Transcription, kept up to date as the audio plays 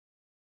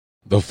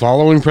The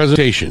following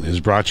presentation is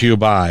brought to you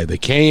by the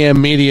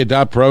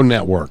KMmedia.pro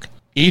network.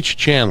 Each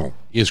channel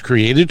is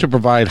created to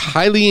provide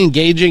highly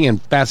engaging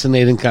and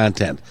fascinating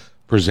content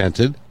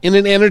presented in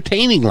an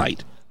entertaining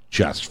light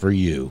just for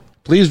you.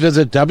 Please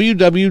visit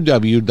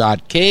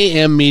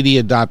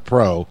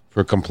www.kmmedia.pro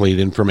for complete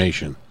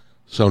information.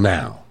 So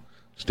now,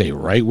 stay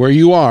right where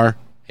you are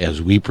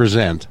as we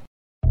present.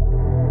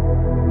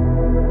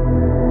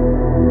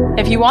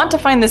 If you want to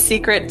find the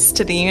secrets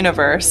to the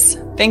universe,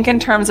 think in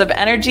terms of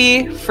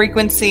energy,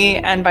 frequency,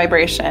 and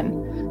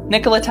vibration.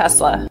 Nikola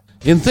Tesla.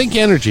 In Think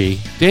Energy,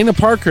 Dana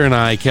Parker and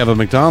I, Kevin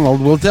McDonald,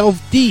 will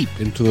delve deep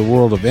into the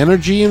world of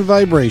energy and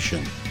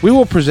vibration. We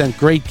will present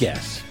great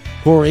guests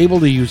who are able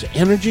to use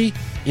energy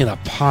in a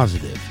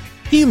positive,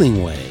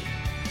 healing way.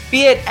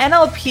 Be it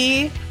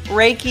NLP,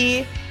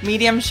 Reiki,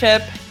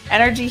 mediumship,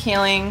 energy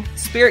healing,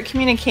 spirit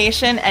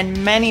communication,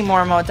 and many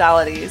more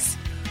modalities.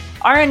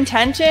 Our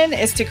intention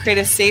is to create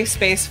a safe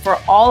space for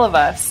all of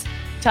us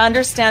to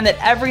understand that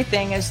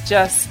everything is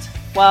just,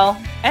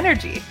 well,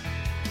 energy.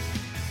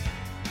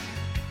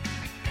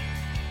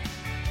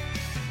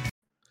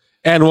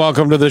 And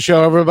welcome to the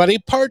show, everybody.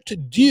 Part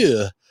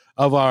 2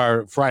 of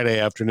our Friday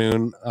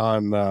afternoon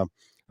on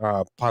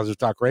Positive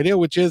Talk Radio,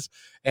 which is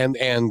and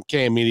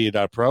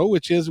KMmedia.pro,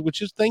 which is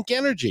Think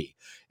Energy.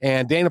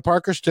 And Dana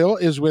Parker still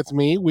is with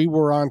me. We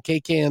were on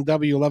KKNW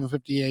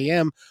 1150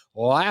 AM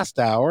last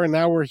hour, and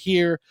now we're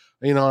here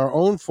in our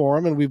own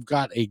forum, and we've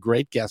got a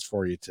great guest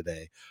for you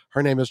today.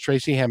 Her name is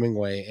Tracy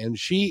Hemingway, and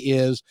she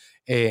is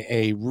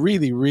a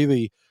really,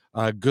 really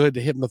good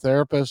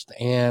hypnotherapist,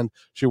 and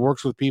she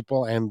works with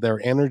people and their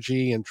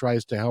energy and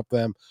tries to help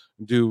them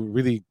do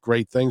really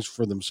great things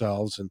for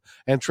themselves.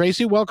 And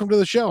Tracy, welcome to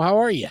the show. How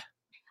are you?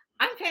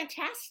 I'm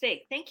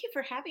fantastic. Thank you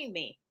for having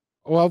me.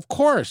 Well, of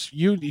course,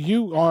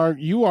 you are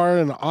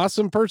an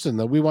awesome person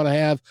that we want to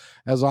have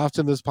as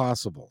often as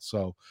possible.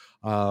 So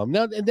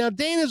now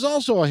Dana's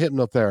also a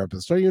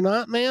hypnotherapist, are you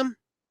not, ma'am?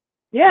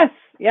 Yes.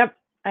 Yep.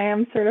 I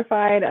am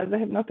certified as a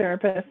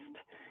hypnotherapist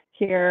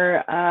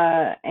here,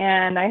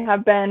 and I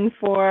have been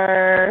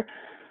for,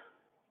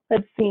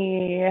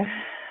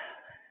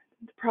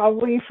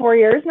 probably 4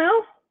 years now.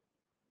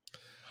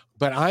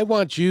 But I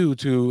want you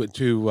to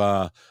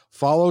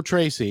follow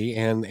Tracy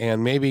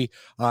and maybe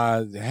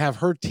have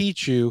her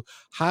teach you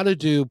how to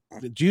do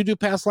you do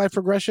past life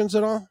regressions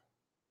at all?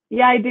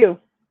 Yeah, I do.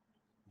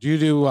 Do you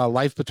do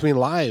life between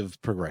live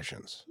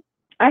progressions?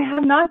 I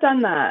have not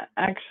done that,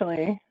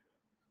 actually.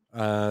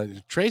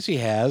 Tracy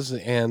has,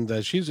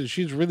 and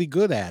she's really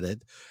good at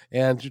it.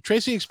 And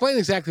Tracy, explain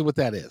exactly what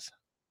that is.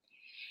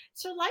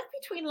 So life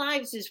between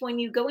lives is when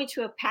you go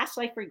into a past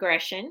life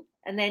regression,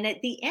 and then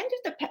at the end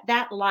of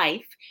that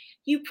life,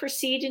 you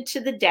proceed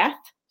into the death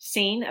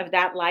scene of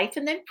that life,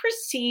 and then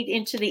proceed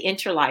into the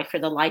interlife, or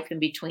the life in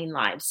between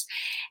lives.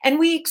 And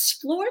we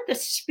explore the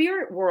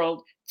spirit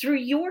world through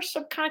your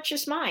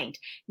subconscious mind,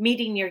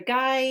 meeting your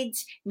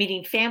guides,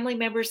 meeting family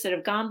members that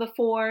have gone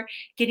before,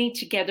 getting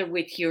together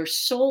with your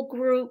soul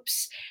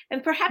groups,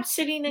 and perhaps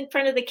sitting in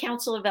front of the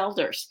council of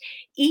elders.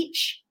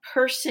 Each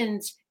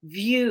person's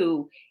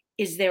view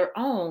is their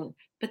own,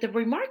 but the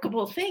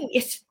remarkable thing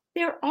is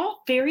they're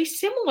all very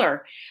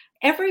similar.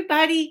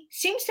 Everybody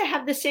seems to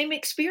have the same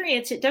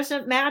experience. It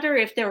doesn't matter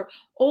if they're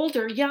old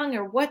or young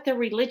or what their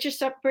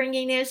religious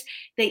upbringing is.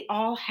 They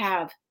all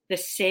have the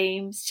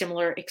same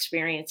similar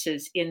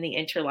experiences in the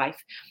interlife.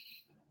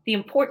 The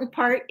important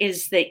part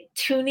is that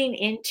tuning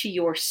into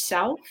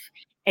yourself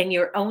and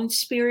your own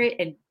spirit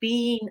and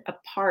being a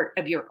part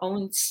of your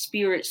own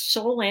spirit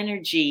soul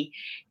energy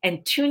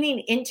and tuning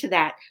into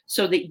that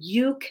so that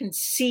you can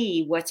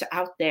see what's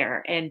out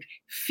there and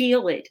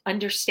feel it,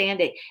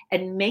 understand it,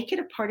 and make it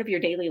a part of your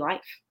daily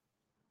life.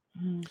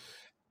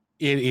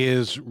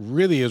 It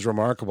really is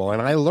remarkable. And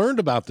I learned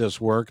about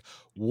this work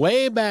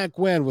way back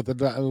when with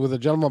a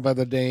gentleman by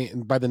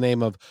the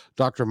name of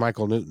Dr.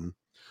 Michael Newton,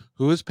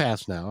 who is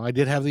passed now. I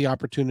did have the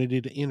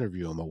opportunity to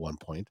interview him at one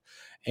point.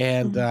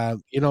 And,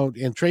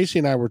 and Tracy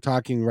and I were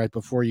talking right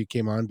before you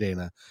came on,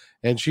 Dana,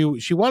 and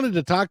she wanted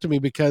to talk to me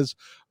because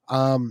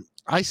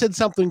I said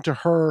something to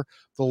her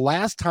the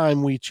last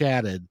time we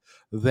chatted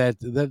that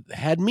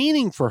had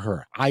meaning for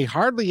her. I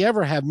hardly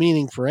ever have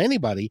meaning for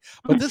anybody,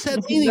 but this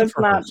had meaning That's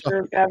for her. That's not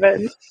true,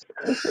 Kevin.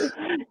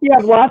 You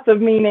have lots of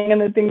meaning in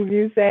the things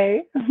you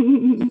say.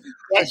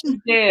 Yes, you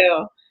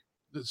do.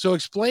 So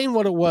explain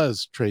what it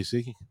was,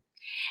 Tracy.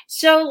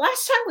 So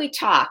last time we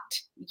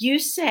talked, you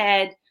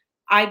said,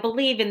 I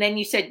believe, and then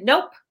you said,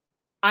 nope,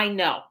 I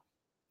know.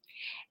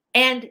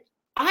 And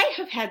I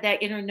have had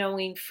that inner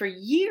knowing for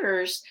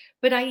years,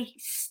 but I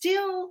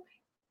still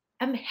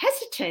am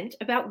hesitant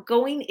about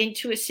going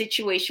into a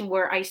situation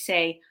where I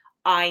say,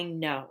 I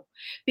know.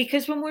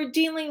 Because when we're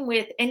dealing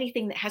with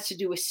anything that has to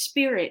do with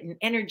spirit and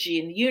energy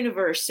and the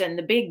universe and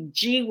the big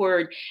G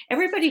word,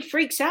 everybody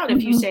freaks out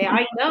if you say,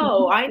 I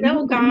know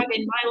God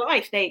in my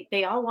life.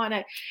 They all want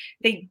to,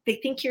 they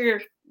think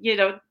you're, they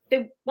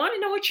want to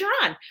know what you're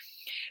on.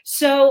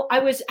 So I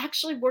was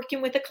actually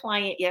working with a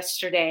client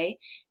yesterday,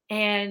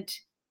 and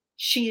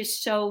she is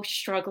so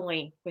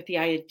struggling with the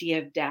idea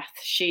of death.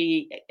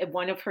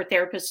 One of her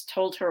therapists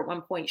told her at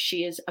one point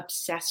she is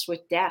obsessed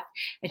with death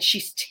and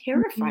she's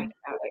terrified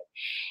about it.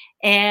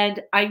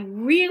 And I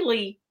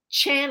really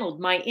channeled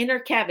my inner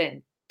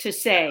Kevin to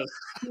say,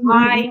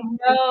 I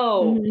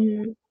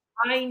know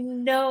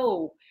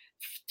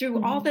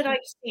through all that I've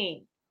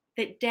seen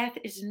that death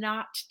is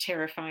not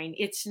terrifying.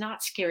 It's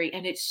not scary.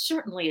 And it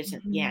certainly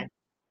isn't the end.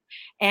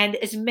 And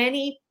as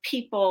many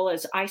people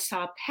as I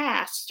saw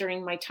pass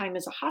during my time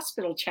as a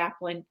hospital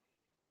chaplain,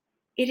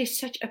 it is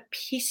such a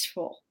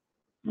peaceful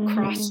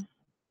cross.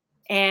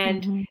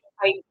 And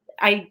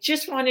I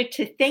just wanted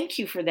to thank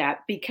you for that,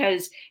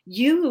 because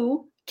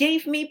you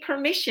gave me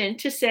permission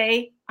to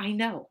say, I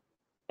know.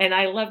 And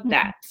I love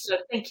that. So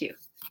thank you.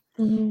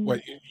 Well,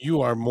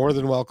 you are more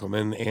than welcome.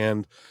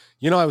 And,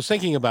 you know, I was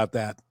thinking about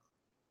that.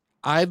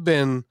 I've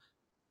been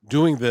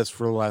doing this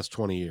for the last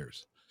 20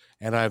 years.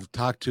 And I've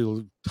talked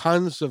to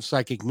tons of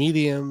psychic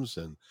mediums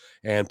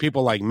and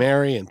people like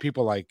Mary and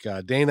people like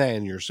Dana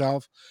and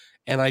yourself.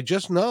 And I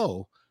just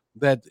know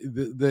that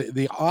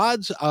the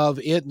odds of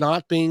it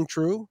not being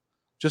true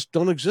just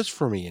don't exist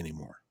for me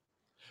anymore,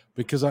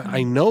 because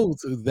I know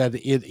that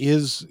it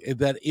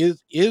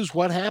is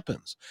what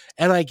happens.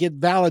 And I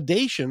get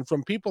validation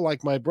from people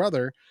like my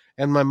brother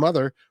and my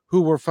mother,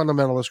 who were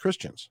fundamentalist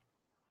Christians.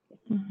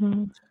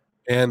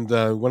 And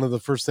one of the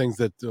first things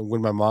that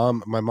when my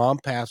mom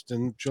passed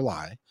in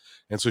July,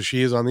 and so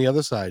she is on the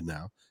other side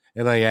now.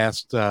 And I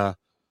asked, I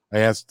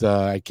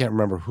can't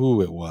remember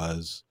who it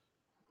was.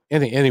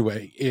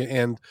 Anyway,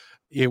 and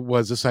it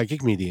was a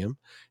psychic medium.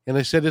 And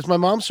I said, is my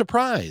mom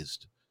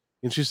surprised?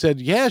 And she said,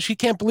 yeah, she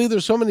can't believe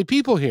there's so many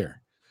people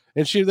here.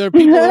 And there are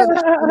people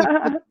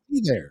that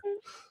be there.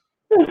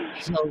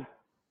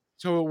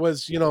 So it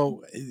was, you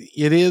know,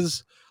 it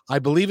is, I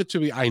believe it to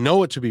be, I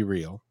know it to be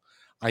real.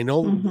 I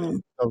know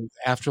the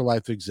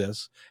afterlife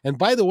exists. And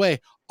by the way,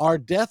 our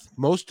death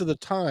most of the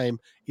time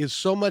is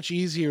so much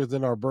easier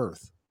than our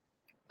birth.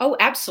 Oh,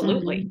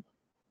 absolutely.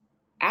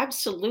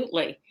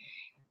 Absolutely.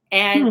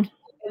 And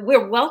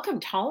we're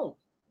welcomed home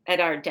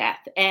at our death.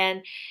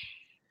 And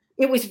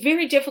it was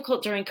very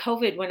difficult during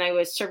COVID when I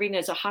was serving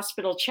as a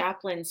hospital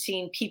chaplain,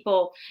 seeing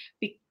people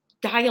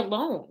die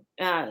alone.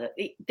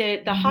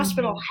 The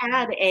hospital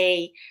had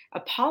a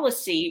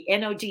policy,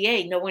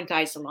 NODA, no one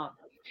dies alone.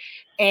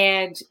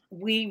 And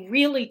we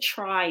really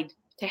tried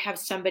to have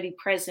somebody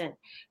present.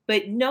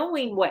 But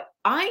knowing what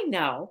I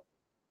know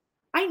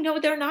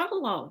they're not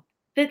alone.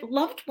 That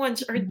loved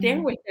ones are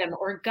there with them,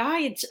 or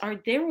guides are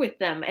there with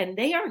them, and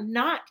they are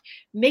not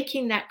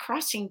making that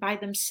crossing by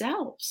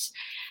themselves.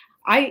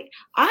 I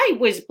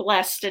was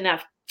blessed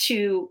enough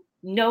to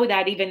know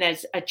that even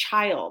as a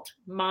child.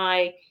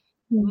 My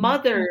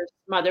mother's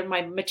mother,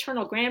 my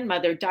maternal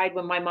grandmother, died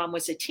when my mom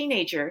was a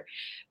teenager,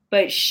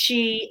 but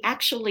she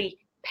actually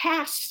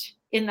passed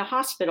in the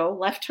hospital,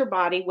 left her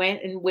body,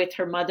 went and with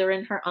her mother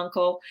and her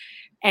uncle.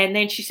 And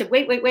then she said,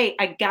 wait,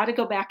 I got to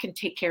go back and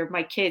take care of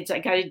my kids. I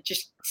got to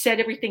just set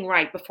everything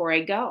right before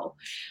I go.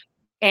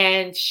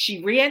 And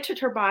she re-entered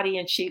her body,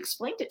 and she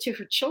explained it to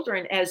her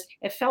children as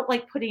it felt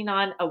like putting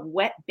on a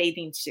wet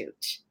bathing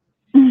suit.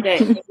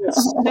 That it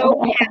was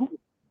so heavy.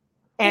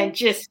 And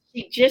she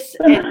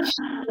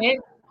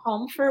went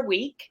home for a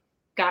week,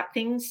 got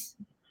things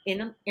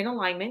in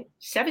alignment,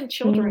 7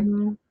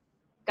 children.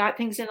 Got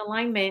things in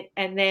alignment,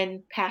 and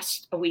then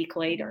passed a week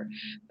later.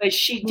 But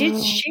she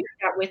did share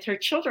that with her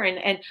children.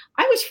 And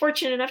I was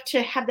fortunate enough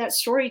to have that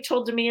story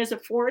told to me as a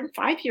 4 and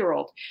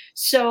 5-year-old.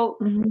 So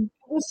it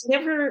was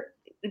never,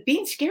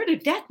 being scared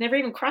of death never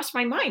even crossed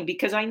my mind,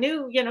 because I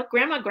knew, you know,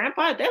 grandma,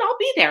 grandpa, they'll all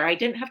be there. I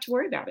didn't have to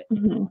worry about it.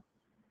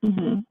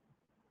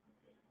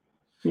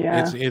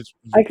 Yeah,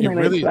 I can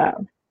relate to that.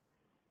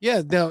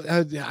 Yeah. Now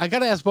I got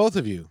to ask both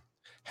of you,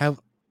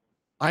 have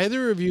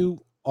either of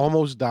you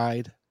almost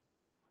died?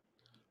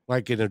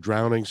 Like in a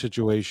drowning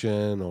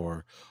situation,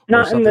 or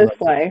not in this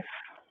life.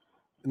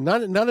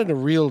 Not in a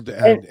real.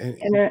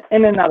 In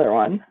another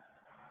one.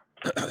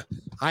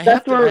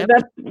 That's where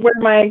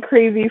my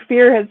crazy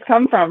fear has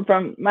come from.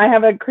 I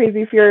have a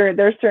crazy fear.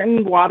 There's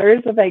certain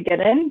waters that I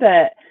get in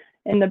that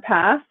in the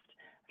past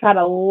I've had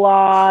a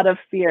lot of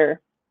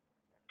fear,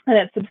 and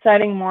it's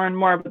subsiding more and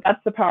more. But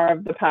that's the power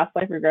of the past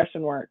life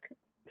regression work.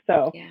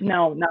 So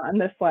no, not in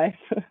this life.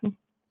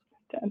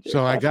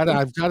 So I've got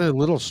a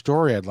little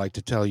story I'd like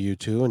to tell you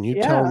too, and you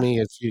tell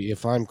me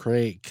if I'm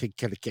crazy,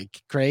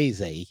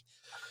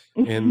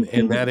 and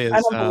that is I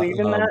don't believe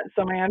in that,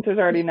 so my answer's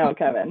already no,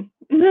 Kevin.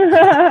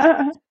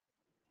 Yeah,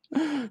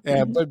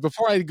 but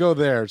before I go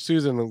there,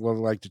 Susan would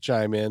like to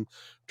chime in.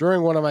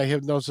 During one of my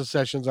hypnosis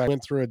sessions, I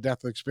went through a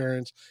death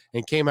experience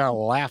and came out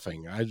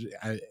laughing.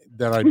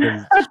 That I'd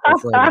been so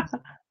afraid of.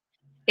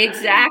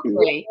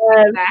 Exactly.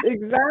 Yes,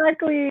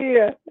 exactly.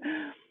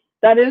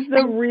 That is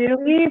the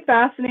really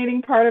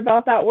fascinating part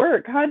about that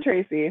work, huh,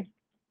 Tracy?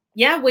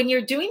 Yeah, when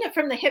you're doing it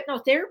from the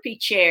hypnotherapy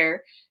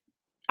chair,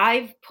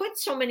 I've put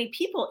so many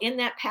people in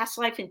that past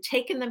life and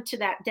taken them to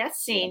that death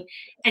scene.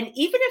 And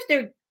even if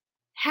they're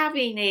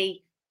having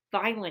a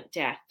violent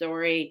death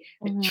or a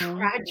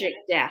tragic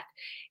death,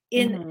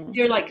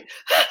 they're like,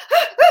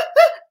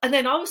 and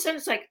then all of a sudden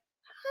it's like,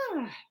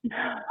 okay,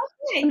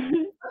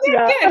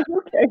 yeah,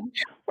 okay.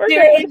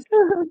 There is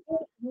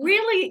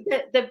really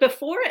the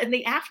before and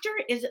the after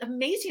is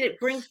amazing. It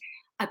brings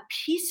a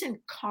peace and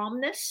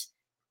calmness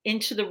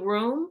into the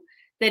room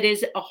that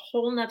is a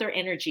whole nother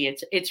energy.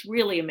 It's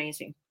really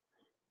amazing.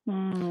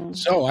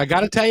 So I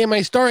got to tell you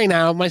my story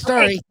now. My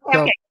story.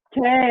 Okay.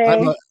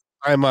 So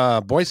I'm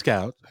a Boy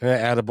Scout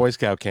at a Boy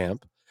Scout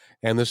camp,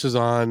 and this is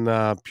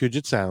on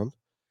Puget Sound,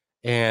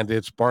 and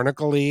it's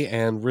barnacle-y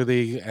and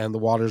the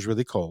water's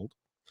really cold.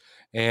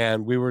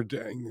 And we were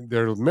doing,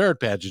 there are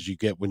merit badges you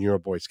get when you're a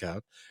Boy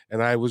Scout,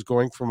 and I was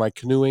going for my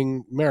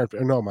canoeing merit,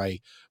 no,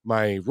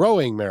 my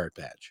rowing merit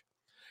badge.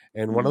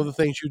 And one of the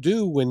things you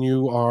do when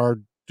you are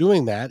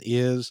doing that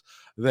is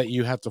that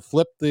you have to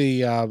flip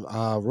the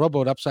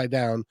rowboat upside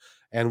down,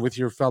 and with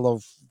your fellow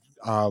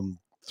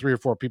 3 or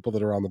 4 people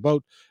that are on the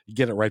boat, you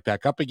get it right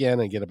back up again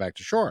and get it back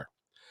to shore.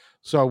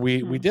 So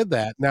we did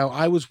that. Now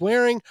I was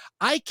wearing,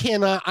 I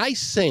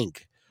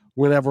sink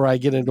whenever I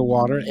get into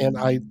water, and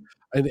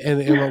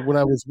and when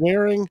I was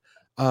wearing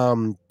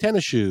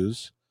tennis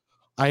shoes,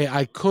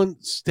 I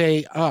couldn't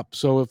stay up.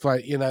 So if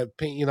I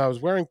was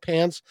wearing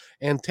pants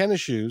and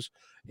tennis shoes,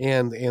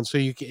 and so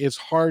it's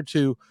hard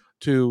to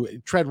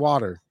tread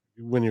water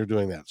when you're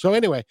doing that. So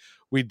anyway,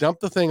 we dump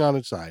the thing on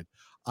its side.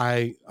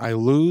 I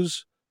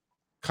lose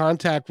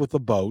contact with the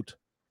boat.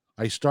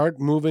 I start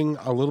moving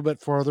a little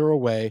bit farther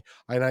away,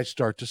 and I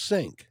start to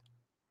sink.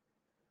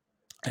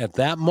 At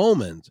that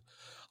moment,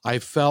 I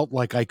felt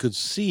like I could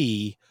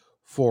see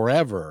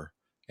forever,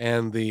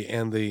 and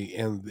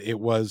it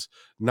was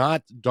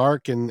not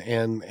dark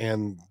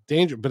and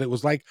danger, but it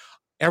was like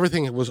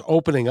everything was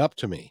opening up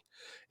to me.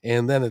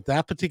 And then at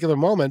that particular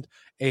moment,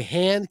 a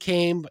hand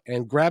came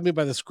and grabbed me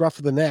by the scruff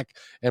of the neck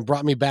and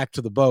brought me back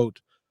to the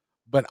boat.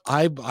 But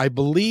I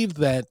believe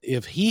that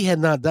if he had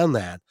not done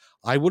that,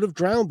 I would have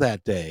drowned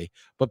that day.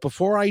 But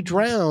before I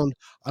drowned,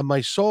 my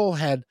soul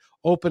had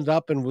opened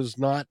up and was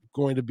not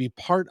going to be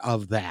part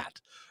of that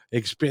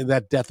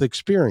death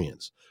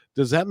experience.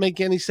 Does that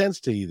make any sense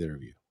to either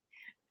of you?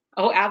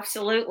 Oh,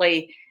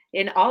 absolutely.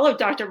 In all of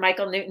Dr.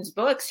 Michael Newton's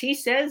books, he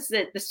says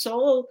that the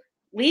soul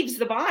leaves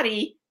the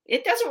body.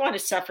 It doesn't want to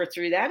suffer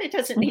through that. It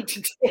doesn't need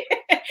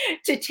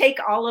to take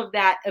all of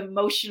that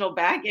emotional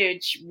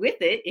baggage with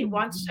it. It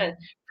wants to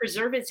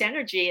preserve its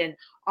energy. And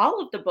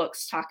all of the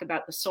books talk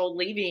about the soul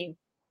leaving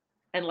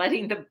and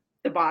letting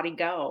the body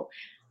go.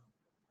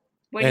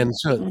 And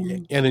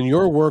in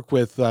your work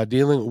with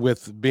dealing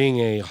with being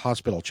a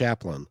hospital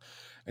chaplain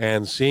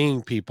and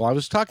seeing people, I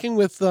was talking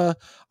with a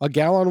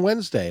gal on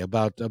Wednesday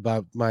about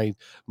my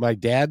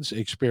dad's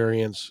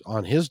experience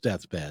on his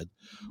deathbed,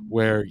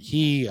 where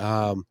he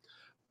was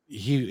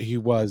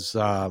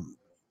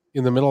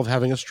in the middle of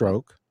having a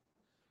stroke,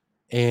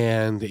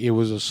 and it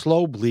was a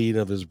slow bleed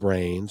of his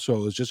brain, so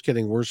it was just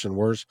getting worse and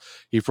worse.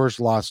 He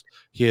first lost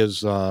his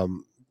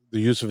the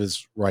use of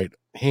his right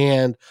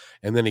hand,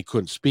 and then he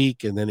couldn't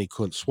speak, and then he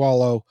couldn't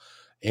swallow.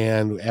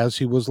 And as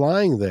he was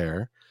lying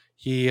there,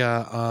 he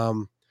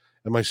and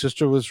my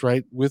sister was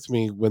right with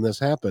me when this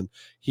happened.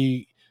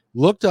 He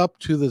looked up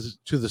to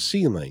the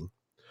ceiling,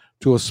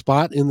 to a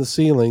spot in the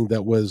ceiling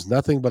that was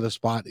nothing but a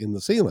spot in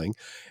the ceiling,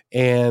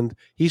 and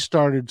he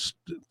started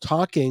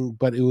talking,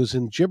 but it was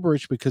in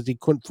gibberish because he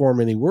couldn't form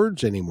any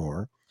words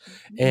anymore.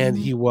 And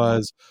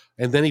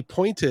then he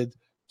pointed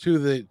to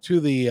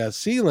the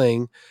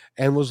ceiling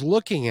and was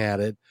looking at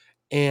it,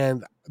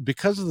 and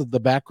because of the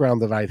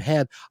background that I'd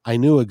had, I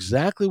knew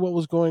exactly what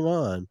was going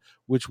on,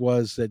 which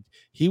was that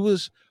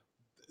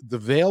the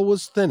veil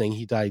was thinning.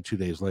 He died 2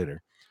 days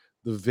later.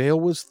 The veil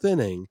was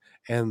thinning,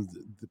 and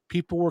the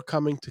people were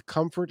coming to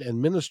comfort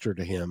and minister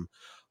to him,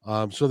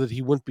 so that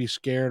he wouldn't be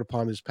scared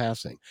upon his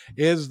passing.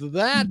 Is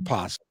that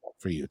possible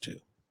for you too?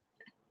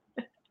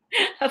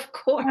 Of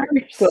course.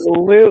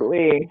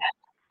 Absolutely.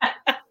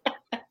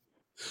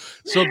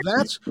 So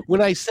that's when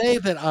I say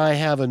that I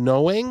have a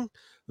knowing.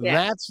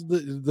 Yeah. That's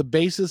the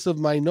basis of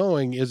my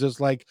knowing. Is it's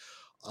like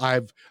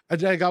I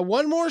got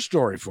one more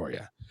story for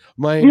you.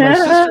 My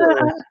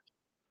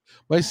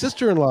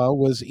sister-in-law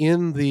was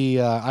in the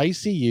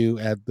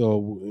ICU at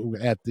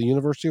the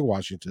University of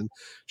Washington.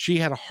 She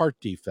had a heart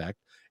defect,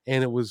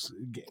 and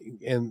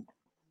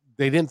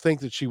they didn't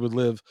think that she would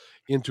live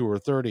into her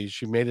 30s.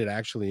 She made it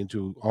actually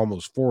into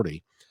almost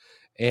 40,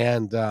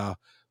 and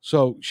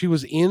so she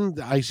was in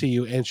the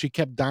ICU, and she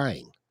kept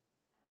dying,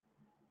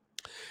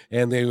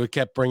 and they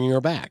kept bringing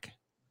her back.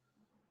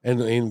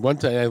 And in one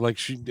time, like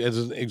as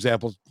an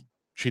example,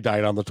 she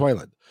died on the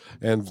toilet,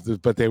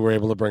 but they were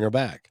able to bring her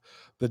back.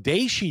 The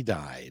day she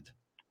died,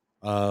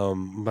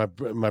 my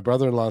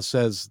brother-in-law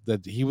says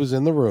that he was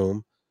in the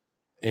room,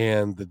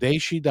 and the day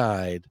she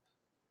died,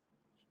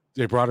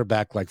 they brought her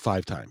back like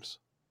 5 times.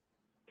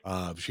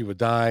 She would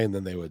die, and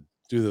then they would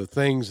do the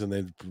things, and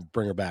they'd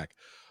bring her back.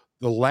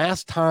 The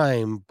last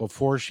time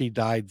before she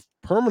died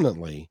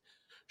permanently,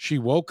 she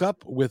woke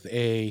up with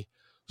a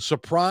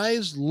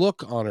surprised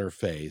look on her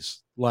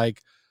face,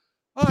 like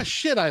Oh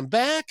shit, I'm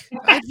back.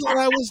 I thought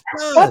I was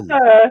done.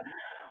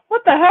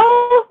 What the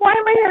hell? Why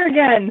am I here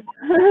again?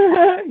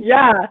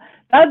 Yeah,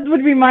 that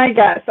would be my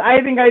guess.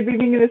 I think I'd be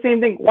thinking the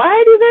same thing.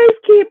 Why do they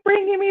keep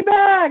bringing me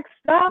back?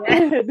 Stop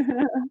it.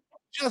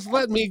 Just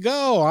let me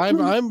go.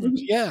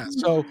 Yeah.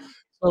 So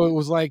it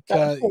was like,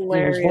 it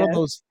was one of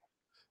those.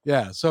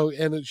 Yeah. So,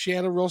 and she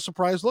had a real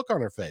surprised look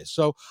on her face.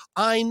 So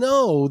I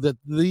know that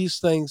these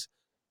things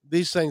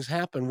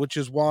happen, which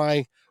is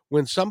why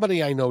when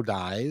somebody I know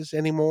dies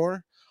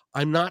anymore,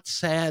 I'm not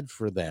sad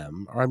for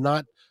them, or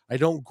I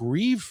don't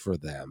grieve for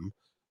them,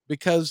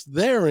 because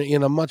they're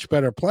in a much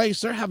better place.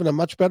 They're having a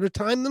much better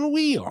time than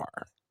we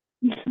are.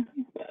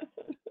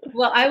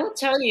 Well, I will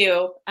tell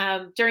you,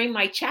 during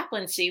my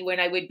chaplaincy, when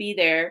I would be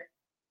there,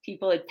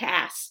 people would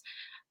pass.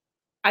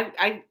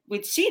 I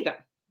would see them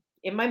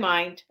in my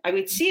mind. I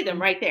would see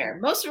them right there.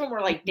 Most of them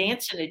were like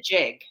dancing a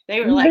jig.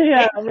 They were like,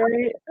 yeah,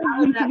 right.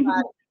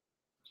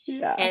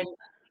 Yeah. And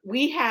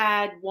we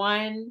had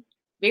one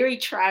very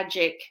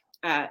tragic,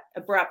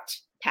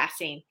 abrupt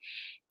passing,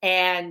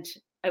 and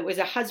it was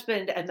a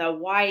husband, and the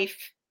wife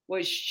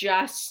was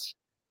just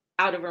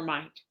out of her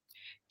mind,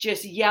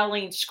 just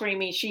yelling,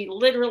 screaming. She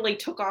literally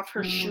took off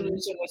her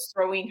shoes and was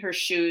throwing her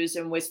shoes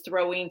and was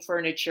throwing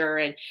furniture,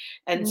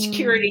 and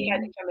security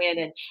had to come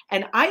in,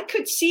 and I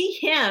could see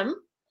him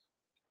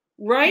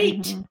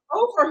right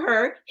over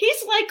her.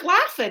 He's like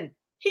laughing.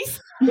 He's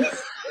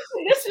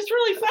this is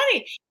really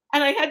funny.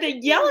 And I had to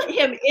yell at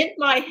him in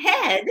my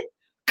head,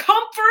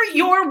 comfort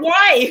your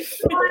wife.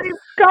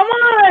 Come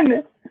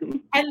on.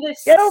 And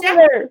get over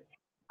there.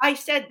 I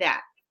said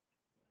that,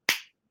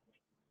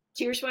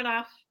 tears went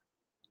off,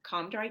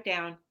 calmed right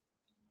down.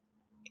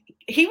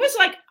 He was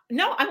like,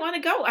 no, I want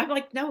to go. I'm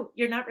like, no,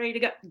 you're not ready to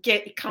go.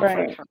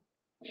 Comfort her.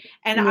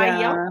 And I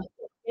yelled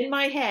in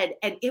my head,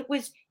 and it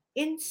was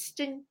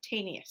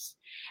instantaneous.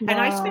 Wow. And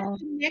I spent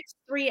the next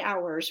 3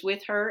 hours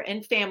with her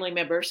and family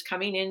members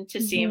coming in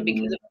to see him,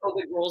 because of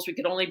COVID rules. We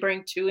could only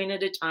bring 2 in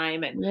at a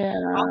time, and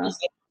all this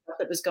stuff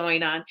that was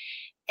going on.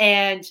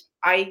 And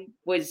I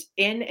was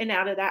in and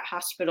out of that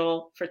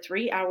hospital for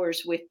 3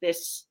 hours with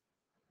this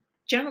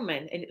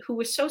gentleman, and who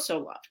was so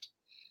loved.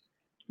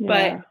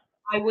 But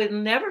I would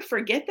never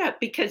forget that,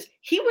 because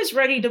he was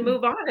ready to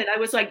move on. And I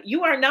was like,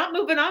 you are not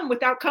moving on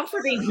without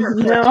comforting her.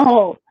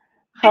 No,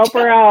 help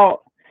her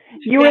out.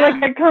 You were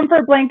like a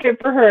comfort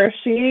blanket for her.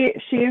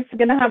 She's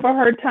gonna have a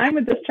hard time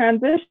with this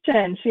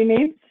transition. She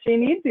needs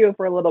you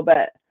for a little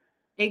bit.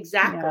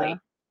 Exactly.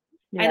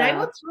 Yeah. And I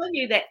will tell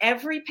you that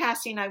every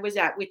passing I was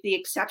at, with the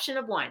exception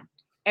of one,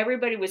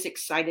 everybody was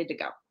excited to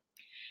go.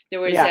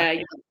 There was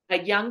a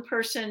young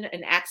person,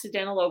 an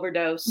accidental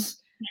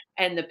overdose,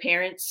 and the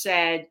parents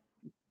said,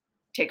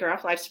 take her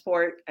off life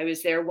support. I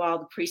was there while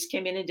the priest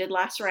came in and did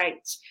last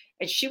rites,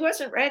 and she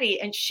wasn't ready.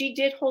 And she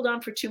did hold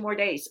on for 2 more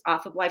days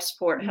off of life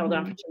support, held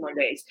on for 2 more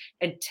days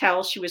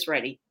until she was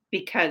ready,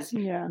 because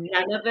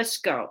none of us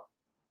go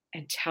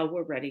until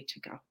we're ready to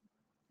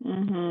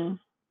go.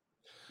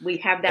 We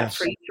have that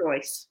free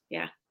choice.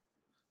 Yeah,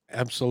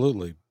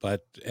 absolutely.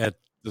 But at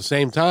the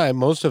same time,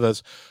 most of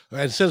us,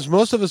 and since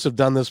most of us have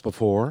done this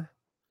before,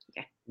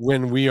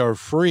 when we are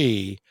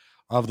free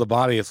of the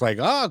body, it's like,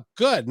 oh,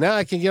 good. Now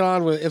I can get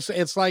on with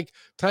it's like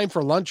time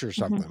for lunch or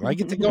something. I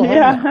get to go home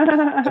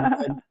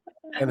now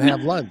and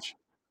have lunch.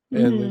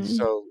 And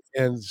so,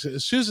 and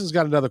Susan's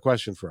got another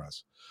question for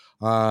us.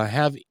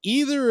 Have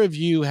either of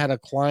you had a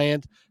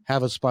client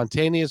have a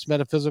spontaneous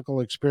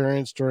metaphysical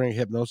experience during a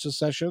hypnosis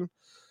session?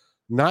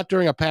 Not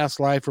during a past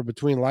life or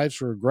between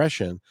lives or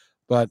regression,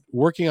 but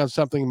working on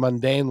something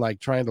mundane like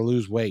trying to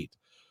lose weight.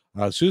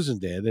 Susan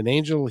did. An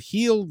angel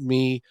healed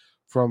me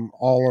from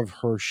all of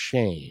her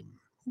shame.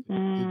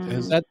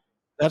 Has that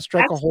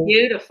struck a hole?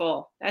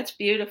 Beautiful. That's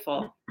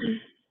beautiful.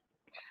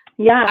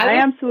 Yeah, I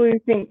absolutely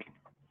think.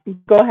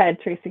 Go ahead,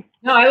 Tracy.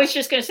 No, I was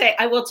just going to say,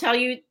 I will tell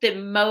you, the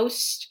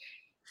most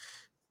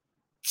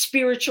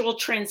spiritual,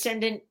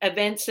 transcendent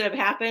events that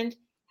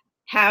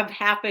have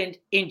happened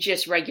in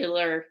just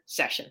regular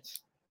sessions.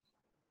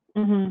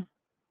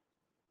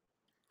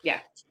 Yeah.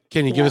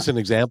 Can you give us an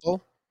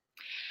example?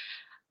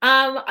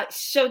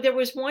 So there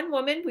was one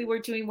woman, we were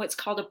doing what's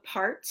called a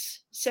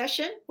parts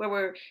session,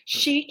 where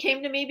she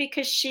came to me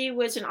because she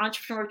was an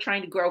entrepreneur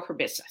trying to grow her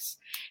business.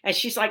 And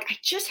she's like, I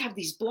just have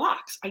these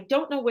blocks. I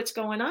don't know what's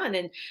going on.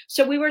 And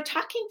so we were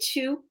talking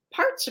to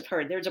parts of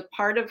her. There's a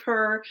part of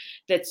her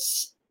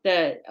that's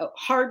the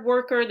hard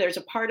worker. There's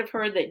a part of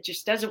her that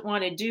just doesn't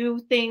want to do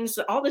things,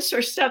 all this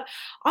sort of stuff.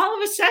 All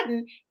of a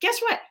sudden, guess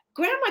what?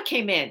 Grandma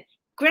came in.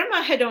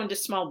 Grandma had owned a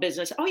small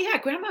business. Oh, yeah,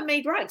 Grandma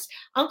made rugs.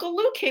 Uncle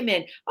Lou came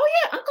in. Oh,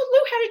 yeah, Uncle Lou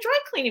had a dry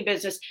cleaning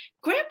business.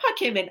 Grandpa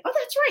came in. Oh,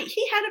 that's right.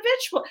 He had a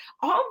vegetable.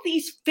 All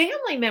these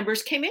family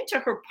members came into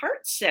her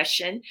parts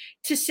session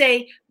to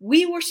say,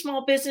 we were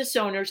small business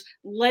owners.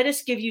 Let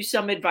us give you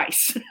some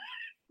advice.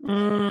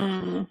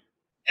 And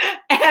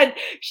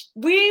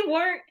we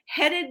weren't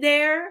headed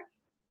there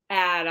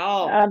at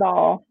all. At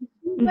all.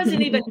 She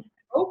wasn't even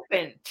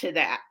open to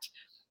that.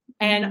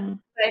 And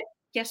but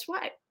guess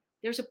what?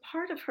 There's a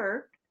part of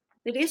her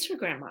that is her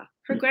grandma.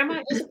 Her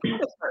grandma is a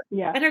part of her.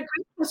 Yeah. And her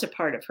grandpa was a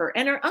part of her.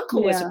 And her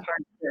uncle was a part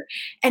of her.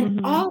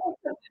 And all of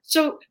them.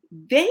 So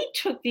they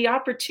took the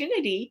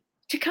opportunity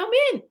to come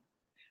in,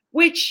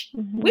 which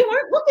we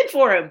weren't looking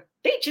for them.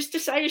 They just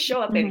decided to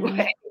show up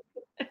anyway.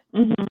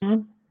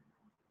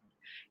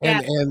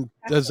 And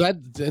does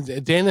that,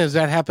 Dana, has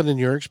that happened in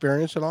your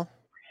experience at all?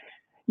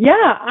 Yeah,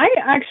 I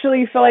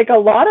actually feel like a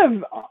lot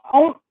of,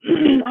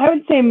 I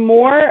would say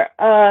more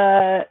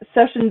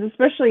sessions,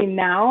 especially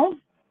now,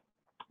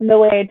 the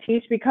way I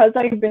teach, because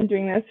I've been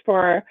doing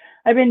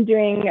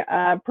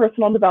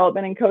personal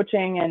development and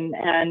coaching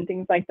and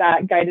things like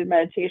that, guided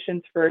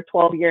meditations for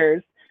 12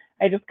 years.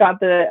 I just got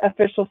the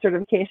official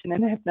certification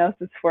in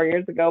hypnosis 4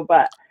 years ago,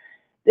 but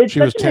it's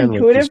such an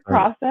intuitive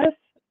process.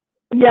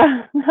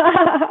 Yeah.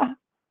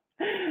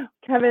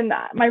 Kevin,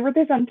 my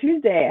birthday's on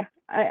Tuesday.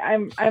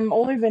 I'm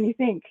older than you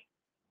think.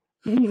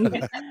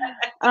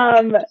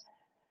 I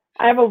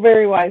have a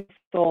very wise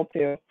soul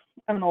too.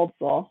 I'm an old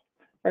soul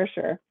for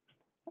sure,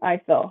 I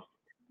feel.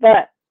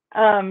 But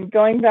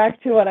going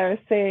back to what I was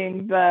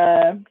saying,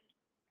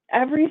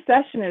 every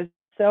session is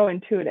so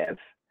intuitive.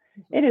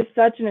 It is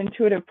such an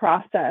intuitive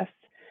process,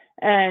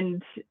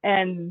 and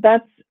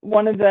that's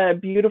one of the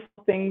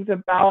beautiful things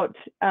about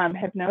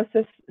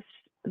hypnosis,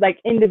 like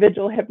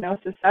individual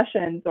hypnosis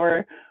sessions,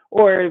 or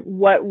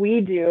what we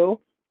do,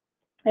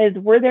 is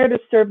we're there to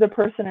serve the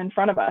person in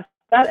front of us.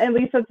 That, at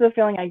least that's the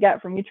feeling I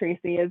get from you,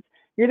 Tracy, is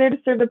you're there to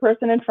serve the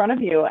person in front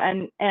of you.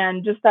 And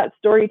just that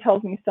story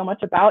tells me so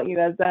much about you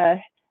as a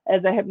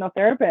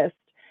hypnotherapist.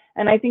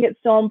 And I think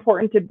it's so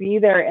important to be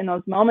there in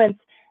those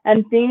moments.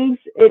 And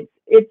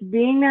it's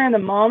being there in the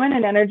moment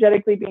and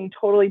energetically being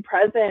totally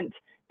present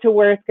to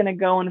where it's going to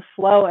go and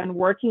flow, and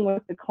working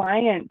with the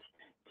client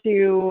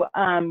to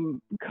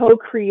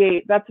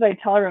co-create. That's what I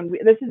tell everyone.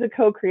 This is a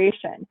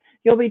co-creation.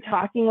 You'll be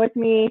talking with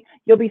me.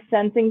 You'll be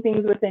sensing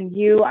things within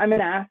you. I'm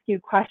going to ask you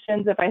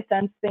questions if I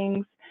sense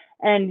things.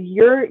 And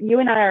you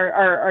and I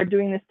are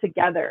doing this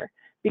together,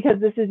 because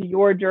this is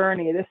your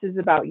journey. This is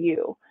about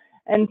you.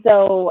 And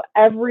so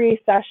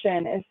every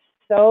session is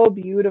so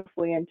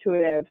beautifully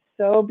intuitive,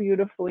 so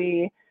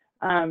beautifully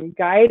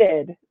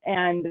guided.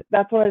 And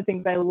that's one of the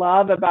things I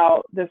love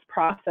about this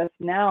process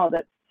now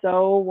that's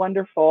so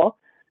wonderful,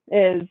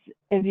 is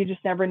you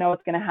just never know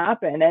what's going to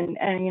happen. And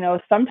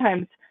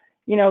sometimes,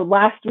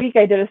 last week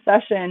I did a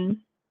session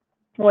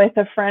with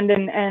a friend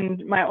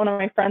and one of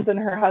my friends and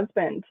her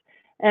husband,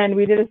 and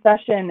we did a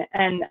session,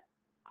 and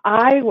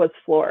I was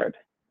floored.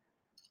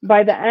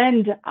 By the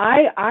end,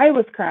 I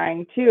was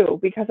crying too,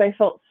 because I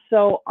felt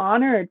so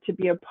honored to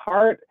be a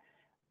part,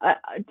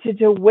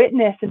 to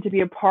witness and to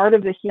be a part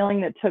of the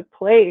healing that took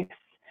place.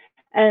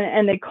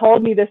 And they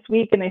called me this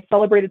week, and they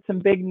celebrated some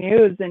big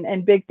news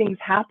and big things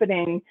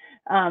happening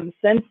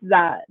since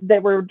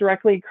that were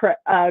directly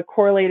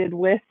correlated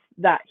with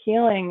that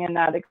healing and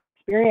that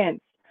experience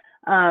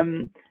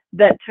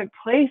that took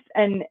place.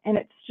 And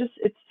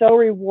it's so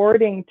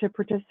rewarding to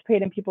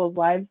participate in people's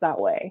lives that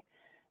way.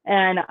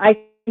 And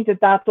I think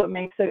that's what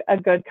makes a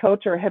good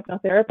coach or a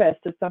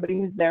hypnotherapist, is somebody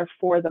who's there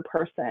for the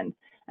person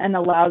and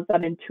allows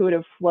that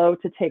intuitive flow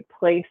to take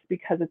place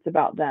because it's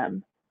about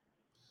them.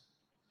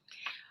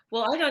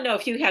 Well, I don't know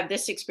if you have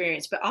this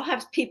experience, but I'll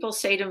have people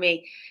say to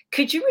me,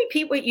 "Could you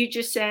repeat what you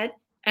just said?"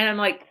 And I'm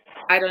like,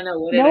 "I don't know.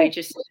 What did I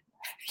just say?"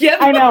 Yeah,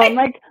 I know. I'm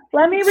like,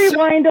 let me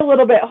rewind a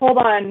little bit. Hold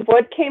on.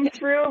 What came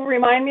through?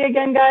 Remind me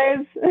again,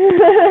 guys.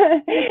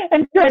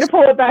 And try to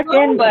pull it back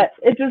in, but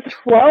it just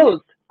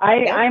flows.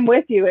 I'm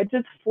with you. It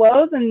just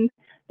flows, and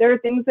there are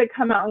things that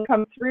come out and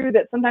come through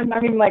that sometimes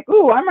I'm even like,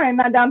 "Ooh, I'm writing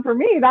that down for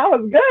me. That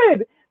was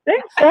good.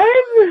 Thanks, guys."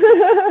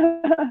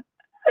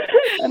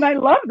 And I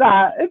love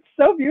that. It's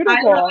so beautiful.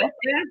 I love it.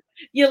 Yeah.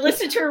 You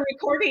listen to a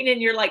recording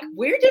and you're like,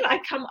 where did I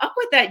come up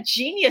with that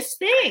genius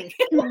thing?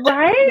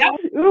 Right?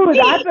 Ooh,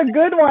 that's a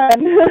good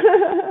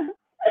one.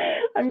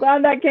 I'm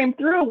glad that came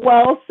through.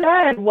 Well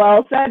said,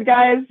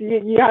 guys.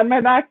 You had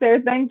my back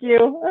there. Thank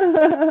you.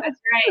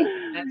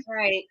 That's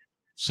right.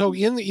 So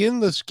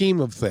in the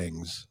scheme of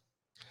things,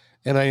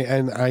 and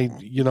I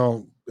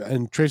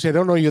and Tracy, I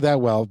don't know you that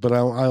well, but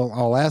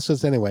I'll ask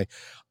this anyway.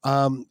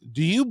 Do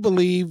you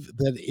believe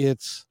that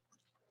it's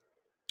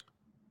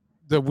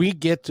that we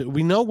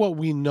know what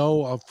we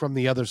know from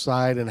the other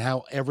side and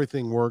how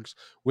everything works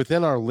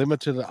within our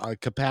limited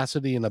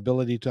capacity and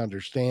ability to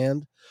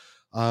understand,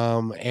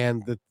 because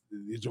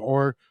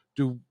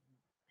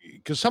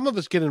some of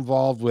us get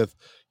involved with,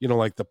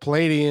 like the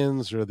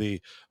Pleiadians or the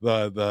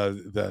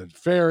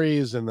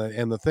fairies and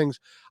the things.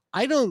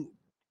 I don't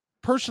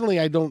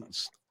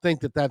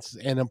think that that's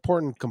an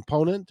important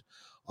component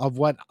of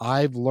what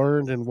I've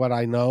learned and what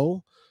I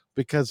know,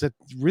 because it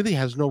really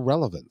has no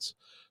relevance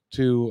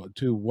to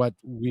what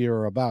we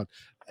are about.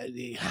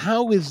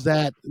 How is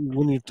that,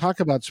 when you talk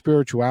about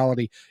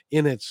spirituality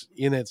in its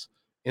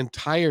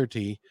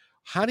entirety,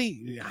 how do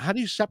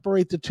you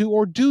separate the two,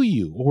 or do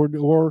you,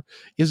 or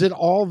is it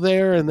all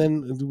there, and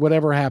then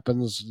whatever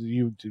happens,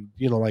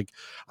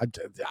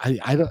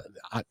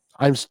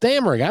 I'm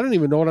stammering. I don't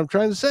even know what I'm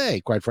trying to say,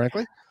 quite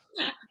frankly.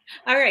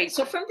 All right.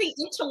 So from the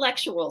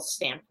intellectual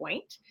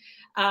standpoint,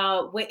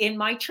 in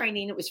my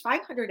training, it was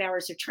 500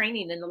 hours of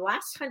training, and the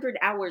last 100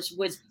 hours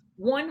was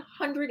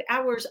 100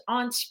 hours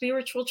on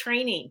spiritual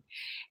training.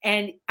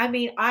 And I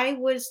mean, I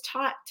was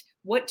taught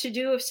what to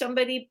do if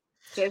somebody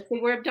says they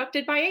were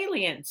abducted by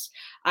aliens.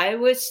 I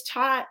was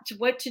taught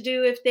what to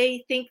do if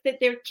they think that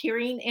they're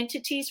carrying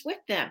entities with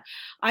them.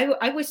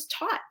 I was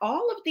taught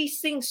all of these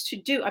things to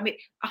do. I mean,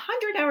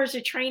 100 hours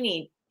of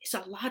training is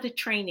a lot of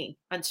training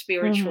on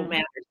spiritual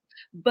matters.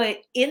 But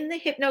in the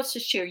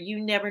hypnosis chair,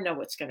 you never know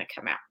what's going to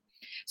come out.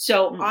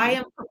 So I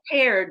am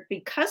prepared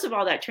because of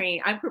all that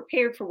training. I'm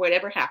prepared for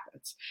whatever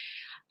happens.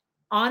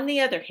 On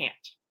the other hand,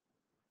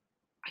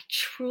 I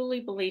truly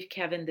believe,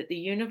 Kevin, that the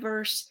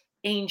universe,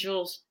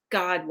 angels,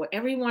 God,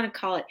 whatever you want to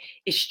call it,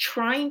 is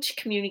trying to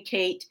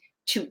communicate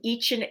to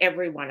each and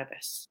every one of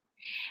us.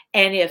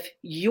 And if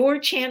your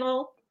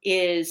channel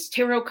is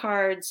tarot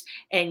cards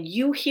and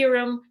you hear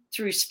them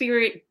through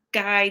spirit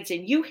guides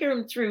and you hear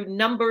them through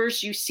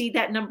numbers, you see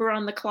that number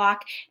on the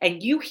clock,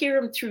 and you hear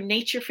them through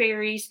nature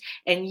fairies,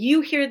 and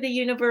you hear the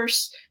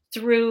universe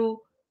through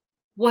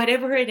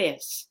whatever it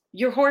is,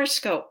 your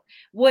horoscope,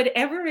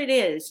 whatever it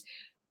is,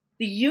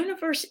 the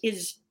universe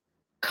is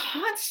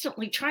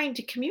constantly trying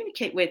to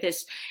communicate with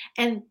us.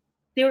 And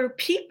there are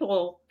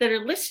people that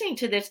are listening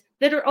to this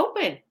that are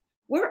open.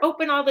 We're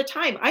open all the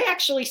time. I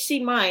actually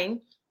see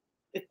mine.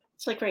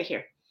 It's like right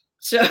here.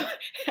 So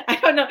I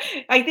don't know.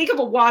 I think of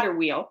a water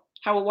wheel,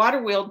 how a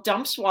water wheel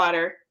dumps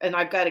water, and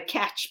I've got a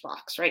catch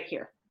box right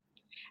here.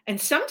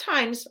 And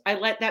sometimes I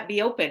let that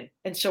be open.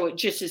 And so it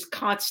just is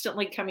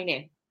constantly coming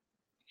in.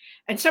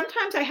 And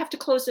sometimes I have to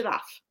close it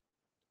off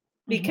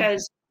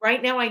because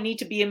right now I need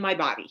to be in my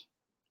body.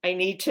 I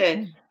need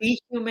to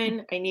be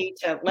human. I need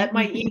to let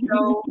my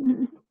ego,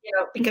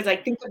 because I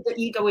think of the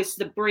ego as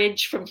the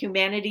bridge from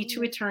humanity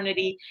to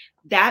eternity.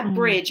 That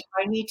bridge,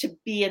 I need to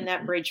be in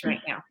that bridge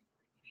right now.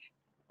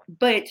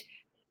 But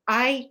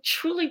I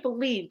truly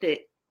believe that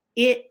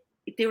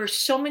there are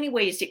so many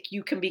ways that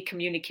you can be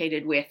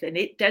communicated with, and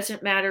it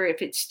doesn't matter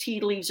if it's tea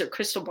leaves or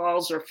crystal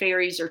balls or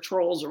fairies or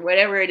trolls or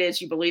whatever it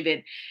is you believe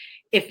in.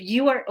 If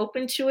you are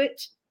open to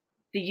it,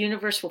 the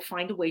universe will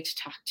find a way to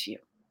talk to you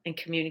and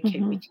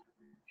communicate with you.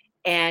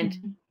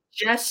 And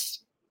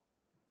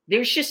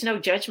there's just no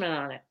judgment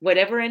on it.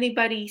 Whatever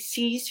anybody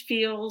sees,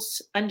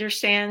 feels,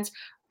 understands,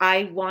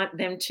 I want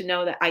them to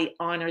know that I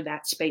honor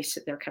that space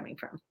that they're coming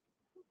from.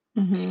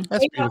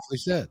 That's beautifully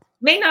said.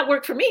 May not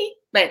work for me,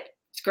 but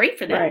it's great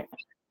for them. Right.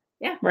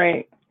 Yeah.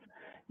 Right.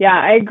 Yeah,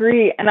 I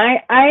agree. And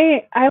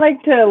I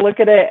like to look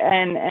at it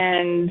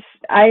and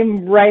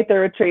I'm right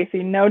there with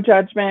Tracy. No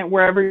judgment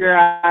wherever you're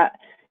at.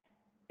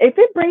 If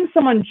it brings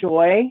someone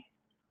joy,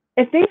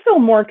 if they feel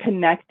more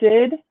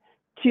connected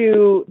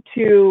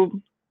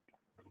to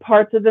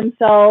parts of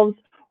themselves,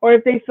 or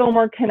if they feel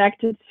more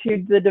connected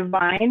to the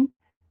divine,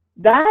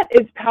 that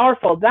is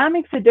powerful. That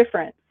makes a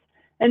difference.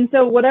 And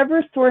so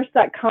whatever source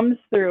that comes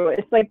through,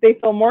 it's like they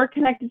feel more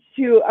connected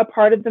to a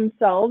part of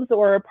themselves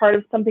or a part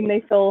of something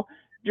they feel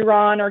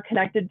drawn or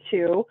connected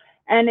to,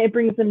 and it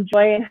brings them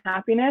joy and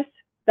happiness.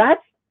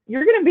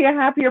 You're going to be a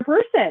happier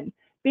person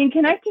being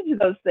connected to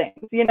those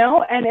things,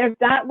 and if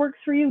that works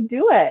for you,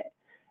 do it.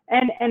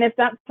 And if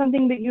that's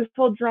something that you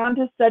feel drawn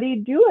to study,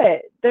 do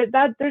it.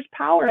 That there's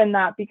power in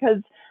that,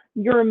 because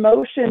your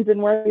emotions and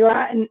where you're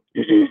at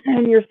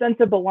and your sense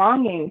of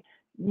belonging,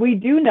 we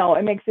do know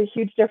it makes a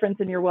huge difference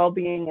in your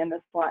well-being in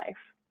this life.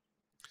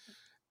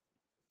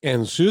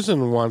 And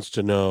Susan wants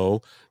to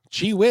know,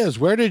 gee whiz,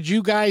 where did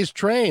you guys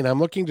train? I'm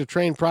looking to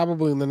train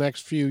probably in the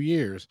next few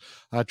years.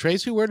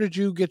 Tracy, where did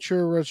you get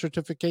your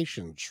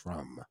certifications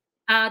from?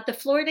 The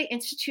Florida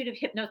Institute of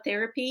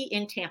Hypnotherapy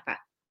in Tampa.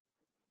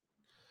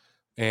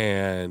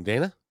 And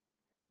Dana?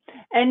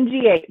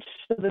 NGH,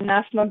 so the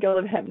National Guild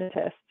of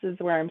Hypnotists, is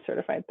where I'm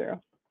certified through.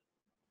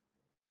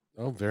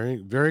 Oh, very,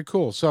 very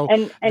cool. So,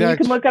 and you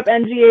can look up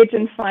NGH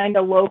and find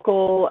a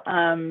local,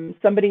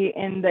 somebody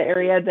in the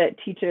area that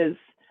teaches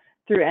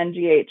through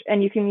NGH,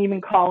 and you can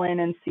even call in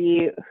and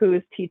see who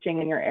is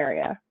teaching in your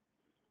area.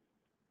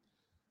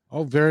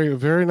 Oh, very,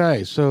 very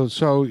nice. So,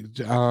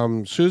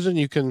 Susan,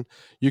 you can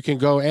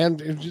go, and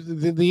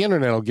the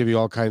internet will give you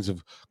all kinds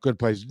of good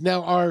places.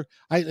 Now,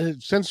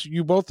 since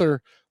you both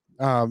are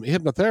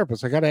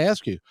hypnotherapists, I got to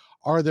ask you: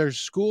 are there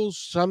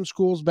some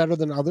schools better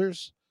than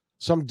others?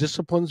 Some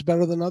disciplines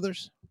better than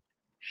others?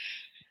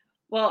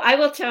 Well, I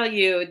will tell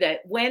you that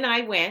when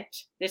I went,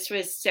 this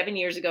was 7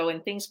 years ago,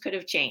 and things could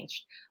have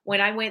changed. When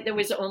I went, there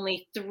was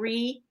only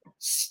 3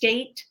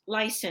 state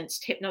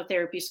licensed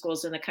hypnotherapy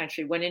schools in the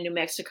country, one in New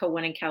Mexico,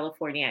 one in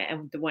California,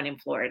 and the one in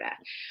Florida.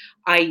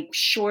 I'm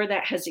sure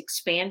that has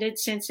expanded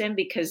since then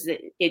because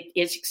it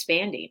is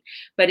expanding.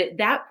 But at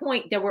that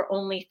point, there were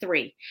only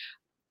 3.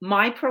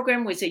 My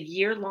program was a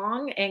year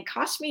long and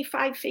cost me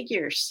 5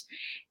 figures.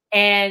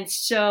 And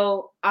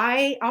so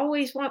I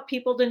always want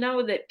people to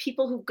know that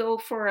people who go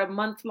for a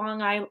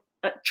month-long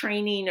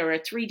training or a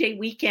 3-day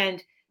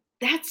weekend,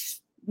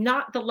 that's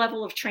not the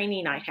level of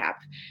training I have.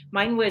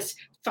 Mine was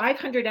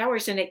 500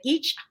 hours, and at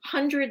each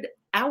 100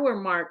 hour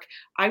mark,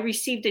 I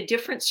received a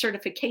different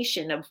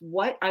certification of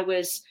what I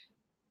was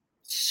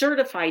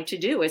certified to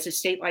do as a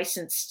state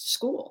licensed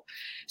school.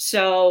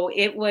 So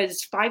it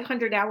was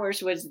 500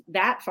 hours was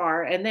that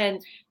far. And then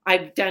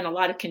I've done a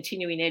lot of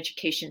continuing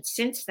education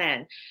since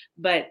then,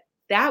 but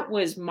that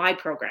was my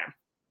program.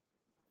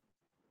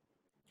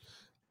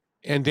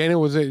 And Dana,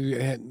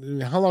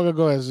 how long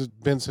ago has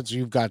it been since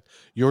you've got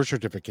your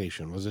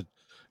certification? Was it,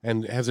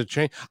 and has it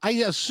changed? I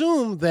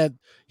assume that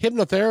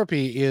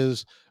hypnotherapy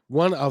is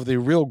one of the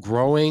real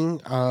growing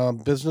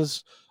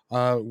business,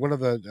 one of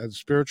the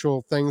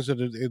spiritual things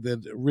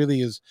that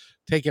really is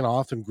taking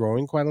off and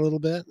growing quite a little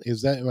bit.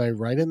 Am I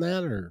right in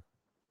that, or?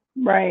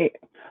 Right.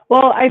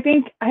 Well, I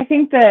think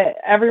that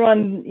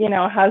everyone,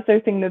 has their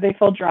thing that they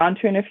feel drawn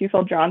to, and if you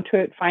feel drawn to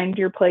it, find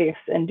your place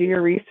and do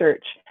your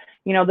research.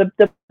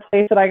 The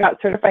place that I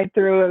got certified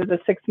through, it was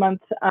a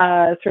 6-month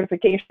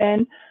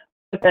certification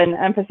with an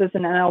emphasis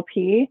in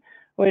NLP,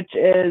 which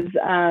is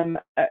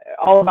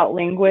all about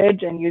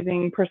language and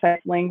using precise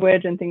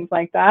language and things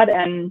like that.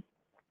 And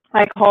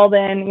I called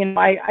in,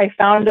 I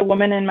found a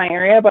woman in my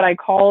area, but I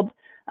called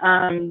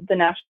the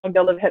National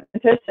Guild of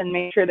Hypnotists and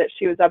made sure that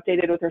she was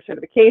updated with her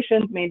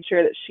certifications, made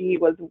sure that she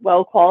was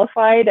well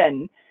qualified,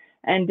 and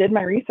did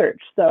my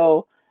research.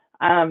 So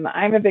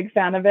I'm a big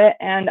fan of it.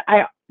 And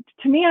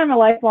to me, I'm a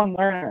lifelong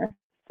learner.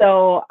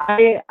 So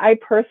I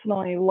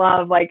personally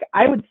love,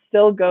 I would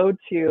still go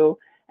to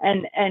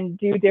and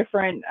do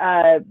different,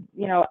 add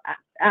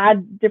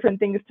different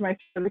things to my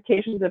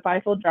certifications. If I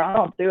feel drawn,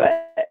 I'll do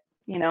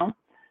it,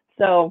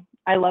 So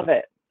I love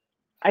it.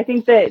 I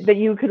think that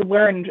you could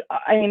learn,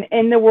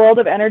 in the world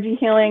of energy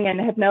healing and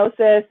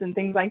hypnosis and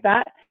things like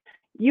that,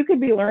 you could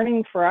be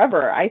learning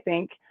forever, I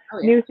think. Oh,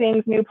 yeah. New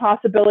things, new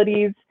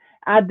possibilities,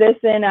 add this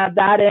in, add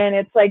that in.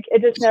 It's like,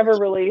 it just never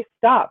really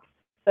stops.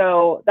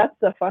 So that's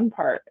the fun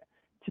part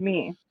to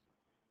me.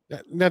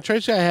 Now,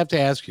 Tracy, I have to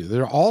ask you,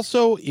 there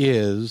also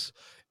is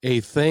a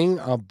thing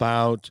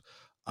about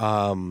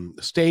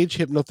stage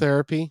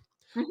hypnotherapy,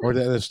 or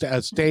a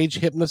stage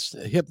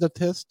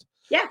hypnotist.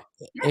 Yeah.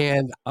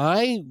 And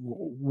I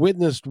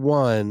witnessed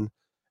one,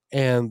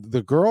 and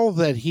the girl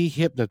that he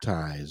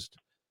hypnotized,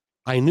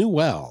 I knew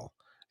well,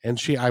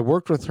 and I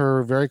worked with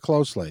her very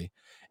closely,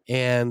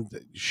 and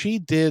she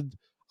didn't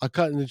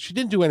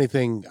do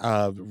anything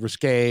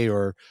risque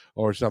or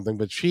something,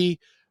 but she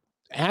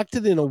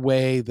acted in a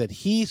way that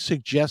he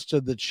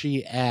suggested that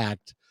she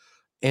act,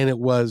 and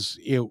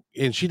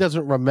and she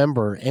doesn't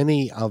remember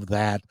any of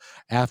that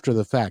after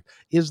the fact.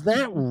 Is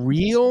that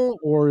real,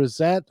 or is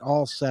that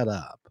all set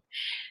up?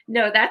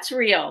 No, that's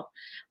real.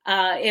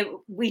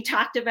 We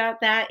talked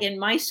about that in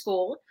my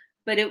school,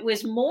 but it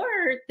was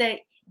more that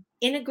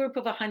in a group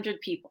of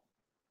 100 people,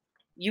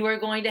 you are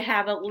going to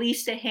have at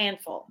least a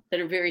handful that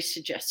are very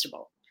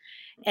suggestible.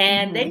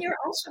 And then you're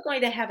also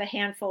going to have a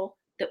handful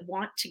that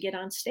want to get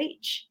on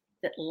stage,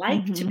 that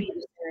like to be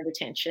the center of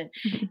attention,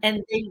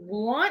 and they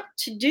want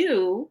to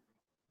do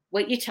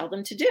what you tell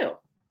them to do.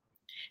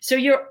 So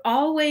you're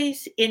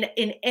always in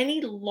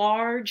any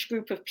large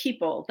group of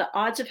people, the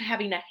odds of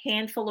having a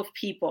handful of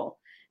people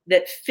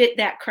that fit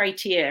that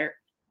criteria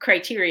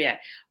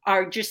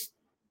are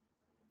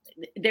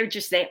they're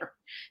just there.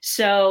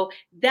 So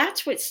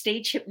that's what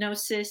stage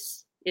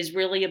hypnosis is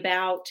really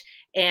about.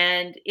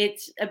 And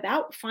it's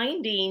about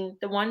finding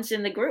the ones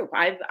in the group.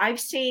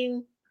 I've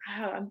seen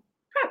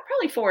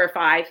probably 4 or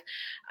 5.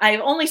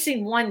 I've only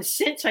seen one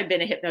since I've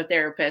been a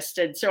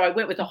hypnotherapist, and so I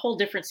went with a whole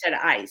different set of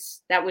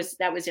eyes. That was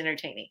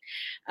entertaining.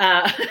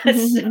 But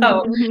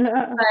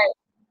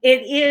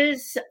it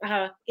is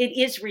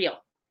real.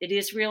 It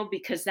is real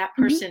because that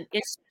person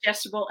is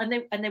suggestible,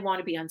 and they want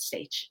to be on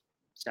stage.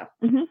 So.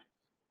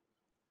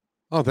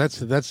 Oh,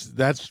 that's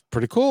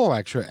pretty cool,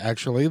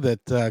 actually, that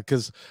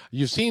because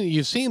you've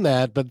seen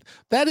that, but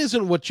that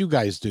isn't what you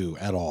guys do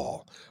at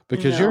all.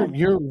 Because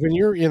when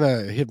you're in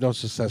a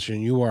hypnosis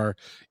session, you are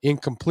in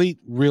complete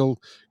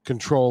real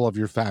control of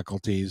your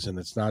faculties, and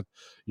it's not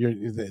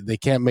they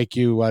can't make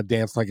you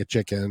dance like a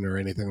chicken or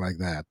anything like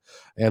that.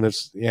 And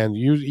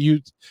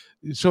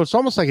so it's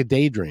almost like a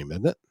daydream,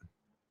 isn't it?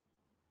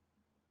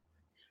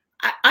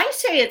 I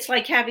say it's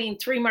like having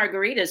 3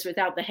 margaritas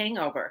without the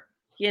hangover.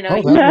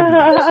 Let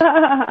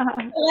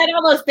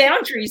all those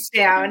boundaries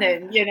down,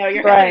 and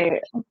you're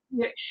right.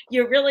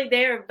 You're really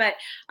there. But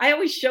I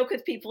always joke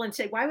with people and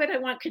say, why would I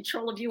want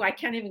control of you? I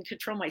can't even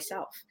control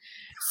myself.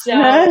 So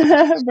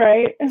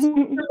right. The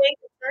main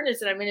concern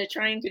is that I'm going to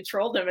try and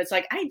control them. It's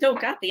like, I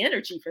don't got the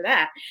energy for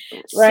that.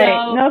 Right.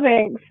 So, no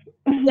thanks.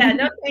 Yeah,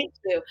 no thank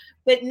you.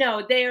 But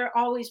no, they are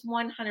always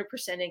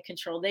 100% in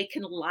control. They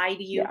can lie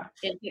to you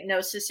in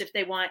hypnosis if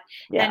they want.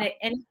 Yeah. And at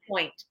any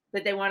point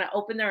that they want to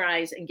open their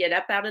eyes and get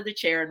up out of the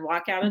chair and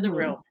walk out of the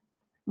room,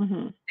 they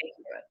can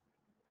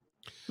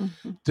do it.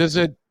 Does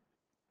it,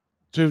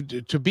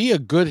 to be a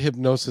good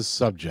hypnosis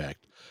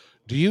subject,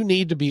 do you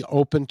need to be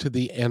open to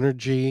the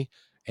energy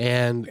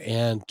and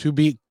to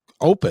be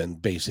open,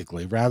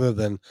 basically, rather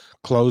than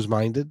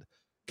closed-minded?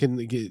 Can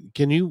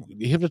you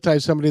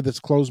hypnotize somebody that's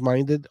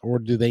closed-minded, or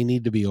do they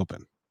need to be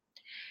open?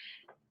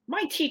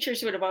 My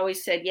teachers would have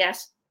always said,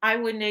 yes, I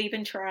wouldn't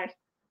even try.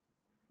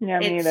 Yeah,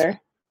 me either.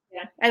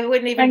 Yeah, I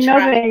wouldn't even like,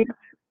 try. No thanks.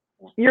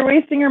 You're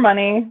wasting your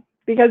money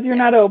because you're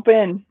not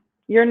open.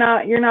 You're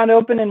not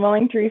open and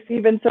willing to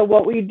receive. And so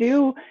what we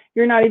do,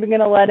 you're not even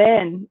going to let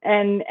in.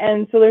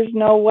 And so there's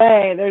no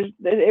way.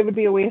 It would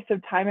be a waste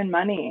of time and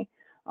money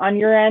on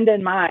your end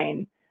and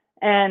mine.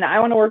 And I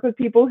want to work with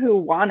people who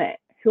want it,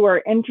 who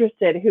are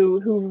interested,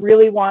 who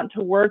really want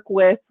to work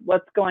with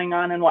what's going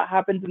on and what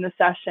happens in the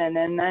session,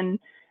 and then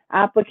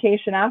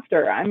application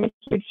after. I'm a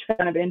huge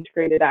fan of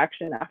integrated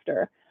action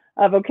after.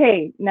 Of,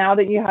 okay, now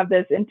that you have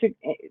this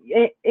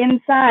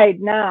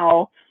inside,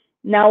 now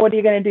what are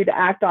you going to do to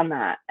act on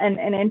that and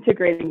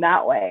integrating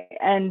that way?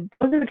 And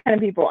those are the kind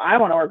of people I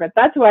want to work with.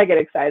 That's who I get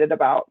excited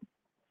about.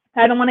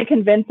 I don't want to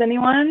convince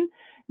anyone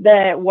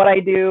that what I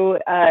do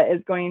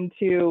is going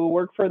to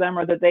work for them,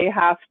 or that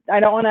I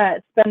don't want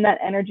to spend that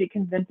energy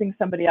convincing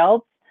somebody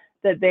else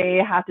that they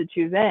have to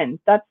choose in.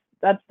 That's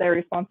their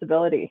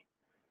responsibility.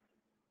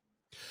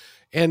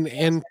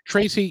 And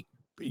Tracy,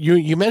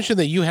 you mentioned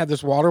that you had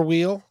this water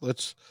wheel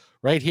that's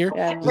right here.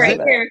 Yeah, right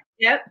here.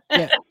 Yep.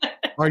 Yeah.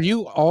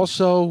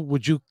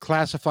 Would you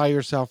classify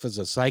yourself as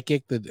a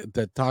psychic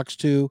that talks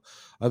to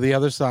the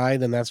other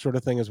side and that sort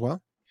of thing as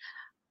well?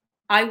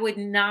 I would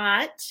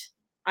not.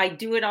 I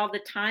do it all the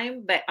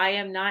time, but I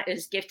am not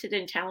as gifted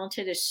and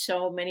talented as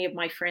so many of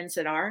my friends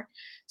that are.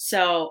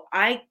 So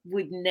I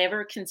would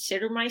never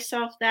consider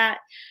myself that,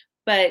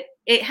 but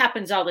it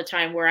happens all the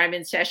time where I'm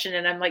in session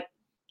and I'm like,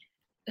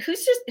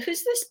 who's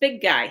this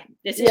big guy?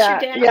 Is this your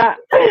dad? Yeah.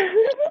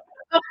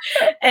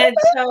 And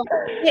so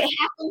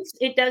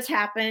it does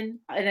happen.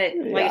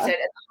 And like I said, at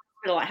the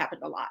hospital, it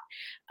happened a lot.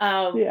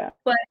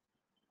 But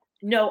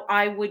no,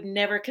 I would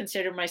never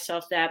consider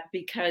myself that,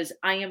 because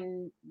I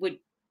am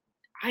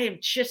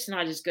just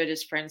not as good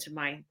as friends of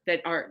mine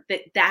that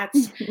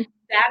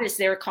is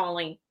their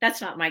calling. That's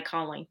not my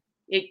calling.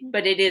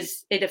 But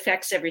it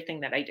affects everything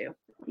that I do.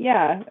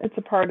 Yeah. It's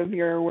a part of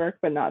your work,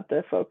 but not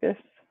the focus.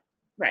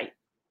 Right.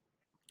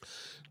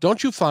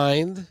 Don't you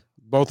find,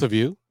 both of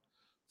you,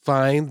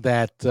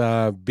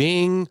 that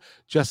being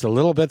just a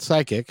little bit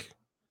psychic,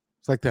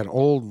 it's like that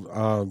old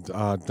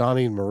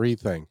Donnie and Marie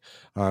thing,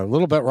 a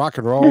little bit rock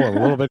and roll and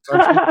a little bit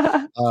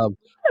country.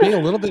 Being a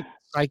little bit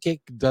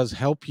psychic does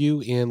help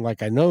you in,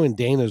 like I know in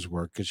Dana's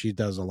work, because she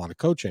does a lot of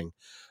coaching,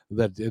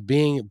 that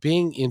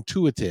being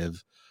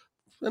intuitive,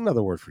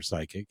 another word for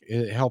psychic,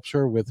 it helps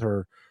her with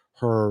her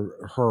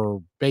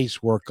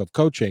base work of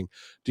coaching.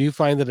 Do you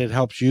find that it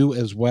helps you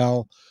as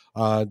well,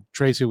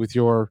 Tracy, with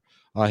your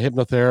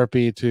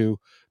hypnotherapy to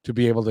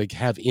be able to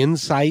have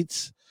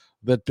insights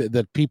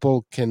that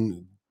people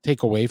can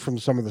take away from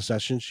some of the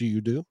sessions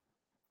you do?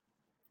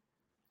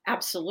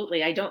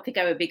 Absolutely. I don't think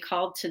I would be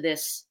called to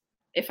this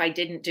if I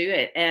didn't do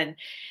it. And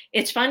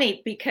it's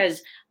funny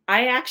because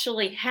I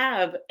actually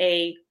have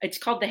it's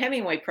called the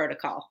Hemingway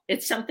Protocol.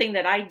 It's something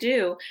that I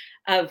do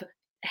of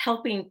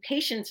helping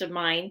patients of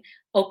mine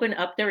open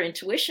up their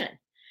intuition,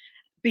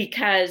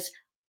 because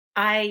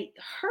I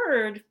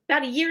heard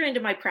about a year into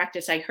my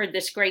practice, I heard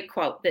this great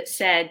quote that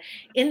said,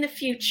 in the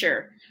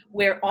future,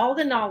 where all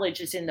the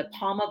knowledge is in the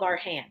palm of our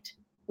hand,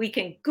 we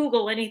can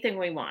Google anything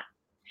we want.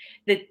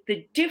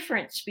 The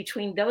difference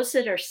between those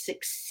that are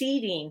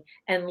succeeding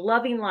and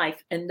loving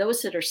life and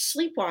those that are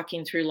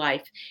sleepwalking through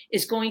life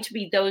is going to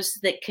be those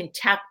that can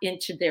tap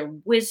into their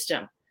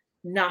wisdom,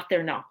 not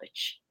their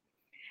knowledge.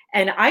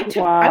 And I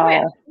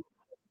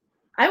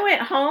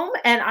went home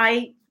and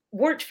I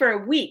worked for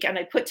a week and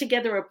I put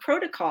together a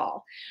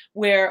protocol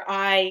where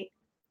I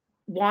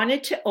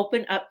wanted to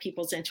open up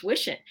people's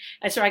intuition.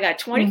 And so I got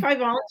 25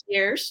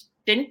 volunteers,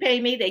 didn't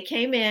pay me. They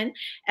came in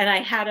and I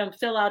had them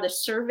fill out a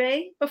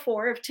survey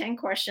before of 10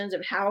 questions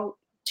of how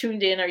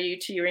tuned in are you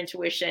to your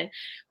intuition.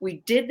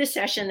 We did the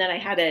session. Then I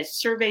had a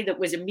survey that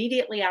was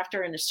immediately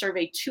after and a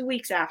survey 2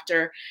 weeks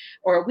after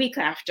or a week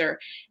after.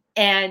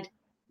 And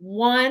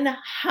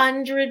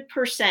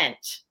 100%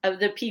 of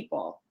the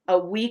people a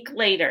week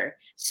later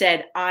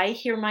said, I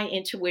hear my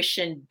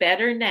intuition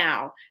better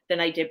now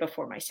than I did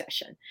before my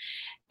session.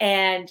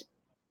 And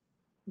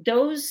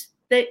those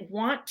that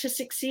want to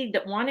succeed,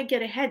 that want to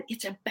get ahead,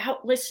 it's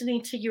about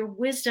listening to your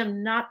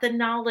wisdom, not the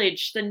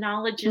knowledge. The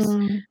knowledge is,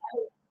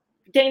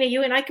 Dana,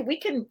 you and I, we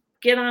can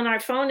get on our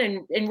phone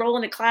and enroll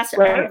in a class at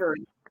Harvard,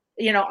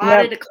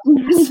 audit a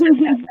class.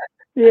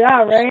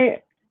 Yeah,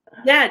 right.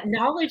 Yeah,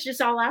 knowledge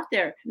is all out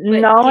there.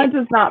 Knowledge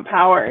is not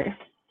power.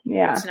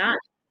 Yeah. It's not.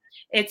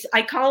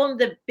 I call them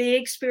the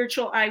big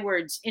spiritual I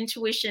words: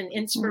 intuition,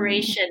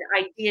 inspiration,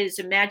 ideas,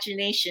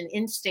 imagination,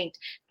 instinct.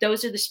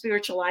 Those are the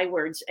spiritual I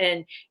words.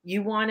 And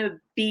you want to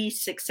be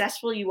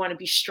successful. You want to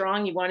be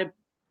strong. You want to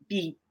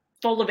be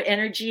full of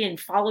energy and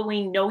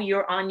know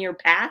you're on your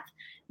path.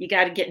 You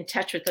got to get in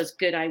touch with those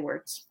good I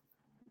words.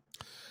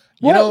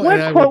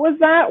 What quote was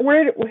that?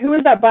 Who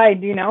was that by?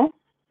 Do you know?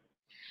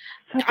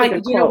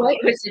 You know what?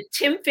 It was a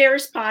Tim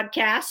Ferriss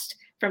podcast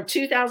from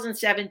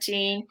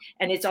 2017,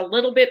 and it's a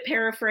little bit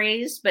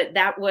paraphrased, but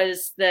that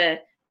was the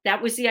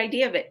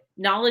idea of it.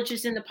 Knowledge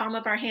is in the palm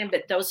of our hand,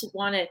 but those who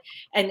want it.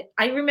 And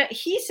I remember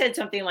he said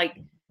something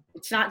like,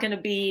 It's not going to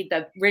be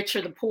the rich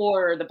or the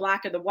poor or the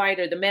black or the white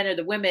or the men or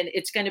the women.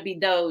 It's going to be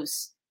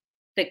those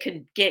that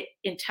could get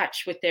in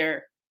touch with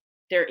their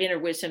inner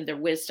wisdom, their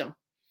wisdom.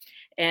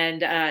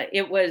 And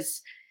it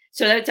was,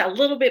 so that's a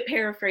little bit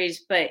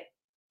paraphrased, but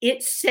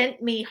it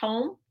sent me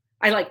home.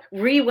 I like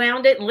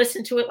rewound it and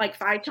listened to it like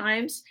 5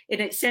 times,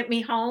 and it sent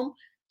me home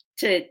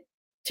to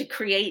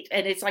create.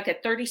 And it's like a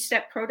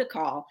 30-step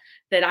protocol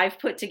that I've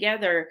put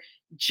together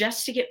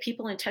just to get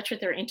people in touch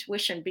with their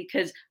intuition,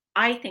 because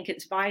I think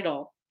it's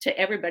vital to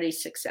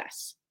everybody's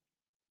success.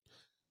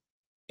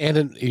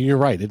 And you're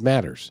right, it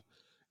matters.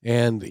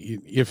 And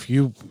if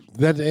you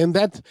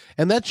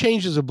that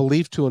changes a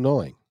belief to a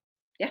knowing.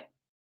 Yeah.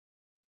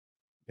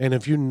 And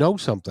if you know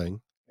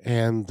something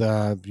and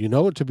you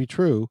know it to be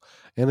true,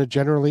 and it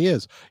generally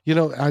is, do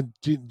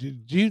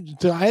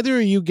either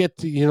of you get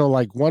to,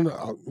 like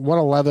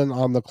 111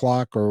 on the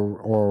clock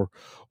or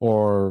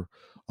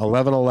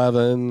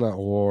 1111,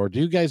 or do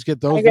you guys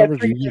get those numbers?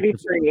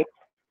 333.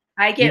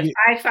 I get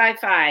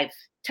 555.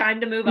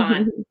 Time to move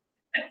on.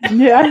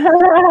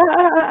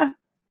 Yeah.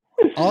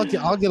 I'll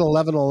get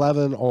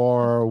 1111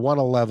 or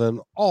 111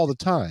 all the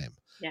time.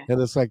 Yeah.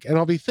 And it's like, and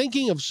I'll be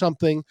thinking of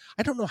something.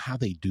 I don't know how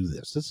they do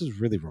this. This is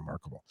really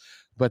remarkable,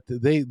 but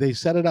they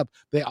set it up.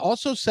 They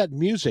also set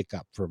music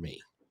up for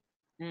me.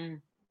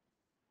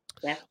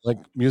 Yeah. Like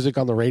music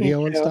on the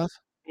radio and stuff.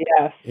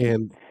 Yes.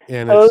 And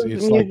those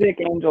it's music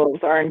angels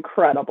are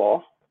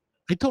incredible.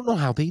 I don't know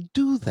how they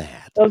do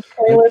that. Those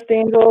playlist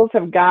angels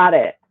have got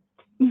it.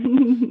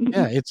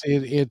 Yeah,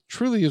 it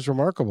truly is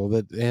remarkable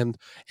that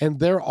and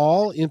they're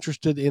all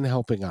interested in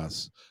helping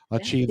us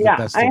achieve the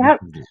best thing we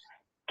can do.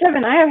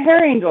 Kevin, I have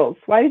hair angels.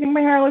 Why do you think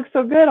my hair looks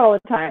so good all the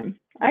time?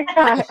 I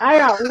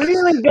got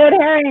really good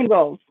hair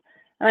angels.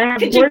 And I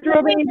have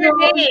wardrobe angels.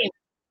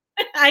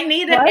 I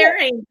need a hair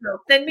angel.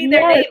 Send me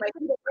their name.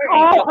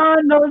 Call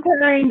on those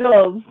hair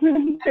angels.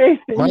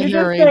 My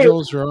hair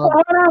angels are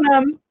on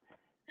them.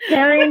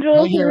 Hair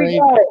angels, here we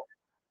go.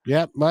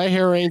 Yep, my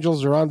hair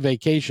angels are on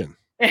vacation.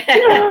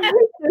 And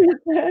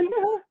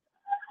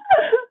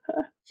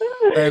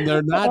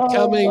they're not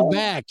coming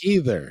back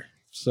either.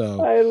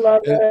 So I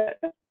love it.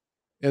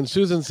 And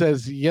Susan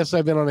says, yes,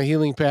 I've been on a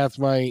healing path.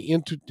 My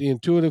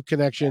intuitive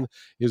connection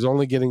is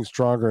only getting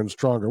stronger and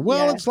stronger.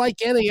 Well, It's like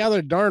any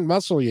other darn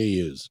muscle you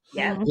use.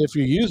 Yeah. If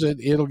you use it,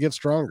 it'll get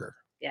stronger.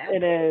 Yeah.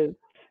 It is.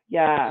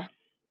 Yeah.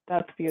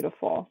 That's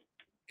beautiful.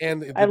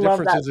 And the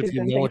difference is if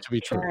you know it to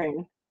be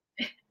true.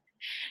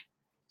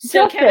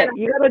 So Kevin,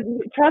 you gotta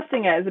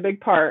trusting it is a big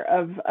part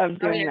of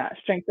doing that,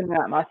 strengthening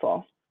that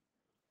muscle.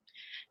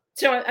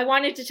 So I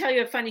wanted to tell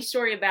you a funny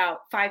story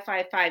about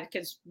 555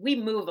 because we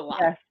move a lot.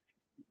 Yes.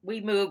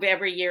 We move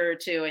every year or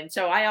two, and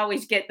so I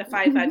always get the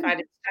 555.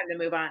 It's time to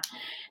move on.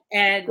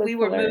 And we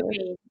were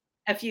moving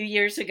a few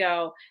years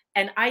ago,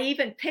 and I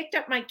even picked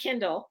up my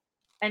Kindle,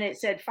 and it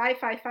said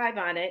 555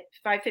 on it,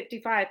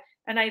 555,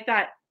 and I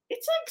thought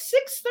it's like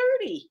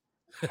 6:30,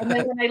 and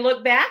then when I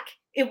look back,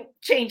 it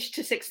changed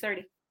to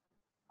 6:30.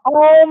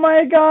 Oh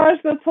my gosh,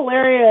 that's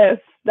hilarious.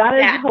 That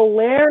is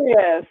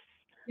hilarious.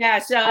 Yeah,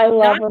 so I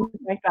love when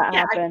things like that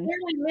happen. I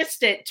clearly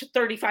missed it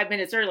 35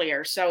 minutes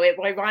earlier, so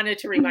I wanted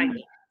to remind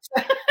me.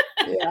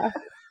 Yeah.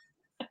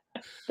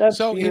 That's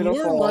so beautiful. In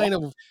your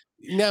mind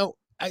now,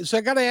 so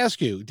I got to ask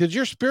you, did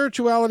your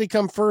spirituality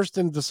come first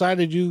and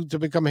decided you to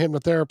become a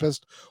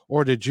hypnotherapist,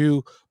 or did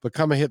you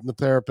become a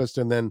hypnotherapist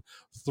and then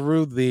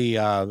through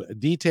the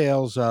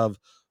details of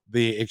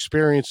the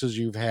experiences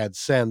you've had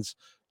since,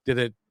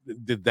 did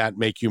that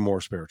make you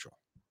more spiritual?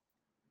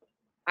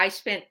 I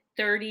spent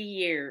 30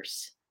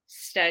 years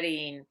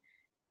studying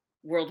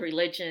world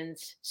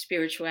religions,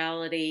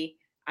 spirituality.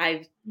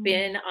 I've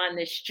been on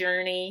this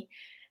journey.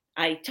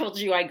 I told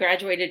you I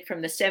graduated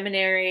from the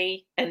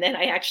seminary, and then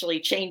I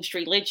actually changed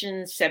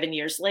religions 7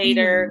 years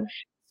later.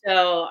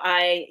 So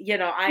I've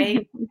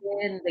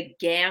been the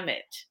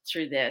gamut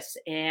through this,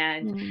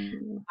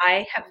 and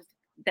I have.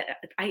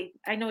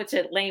 I know it's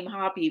a lame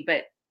hobby,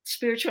 but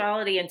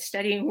spirituality and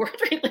studying world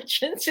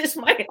religions is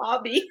my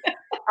hobby.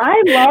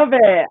 I love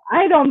it.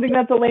 I don't think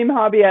that's a lame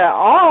hobby at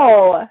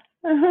all.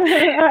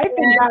 I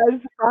think that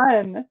is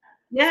fun.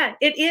 Yeah,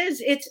 it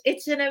is.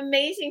 It's an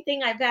amazing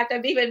thing. In fact,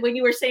 I've even, when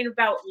you were saying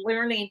about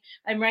learning,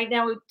 I'm right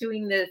now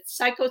doing the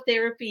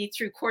psychotherapy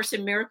through Course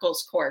in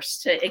Miracles course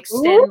to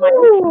extend my.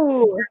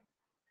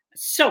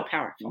 So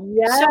powerful.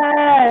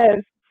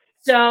 Yes.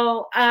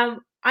 So I'm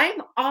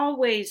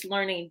always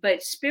learning,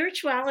 but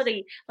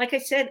spirituality, like I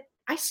said,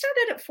 I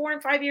started at 4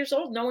 and 5 years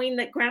old, knowing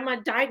that grandma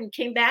died and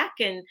came back.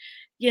 And,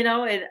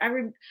 and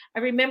I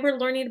remember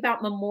learning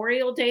about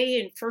Memorial Day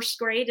in first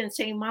grade and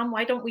saying, Mom,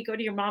 why don't we go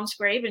to your mom's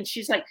grave? And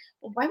she's like,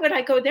 well, why would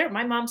I go there?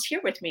 My mom's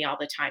here with me all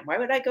the time. Why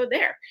would I go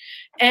there?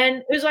 And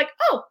it was like,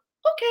 oh,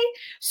 okay.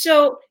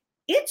 So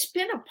it's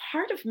been a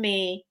part of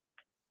me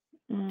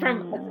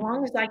from as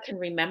long as I can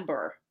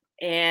remember.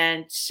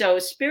 And so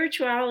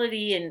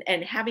spirituality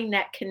and having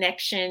that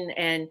connection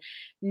and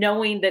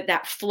knowing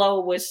that flow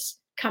was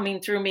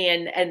coming through me,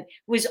 and it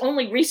was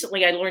only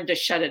recently I learned to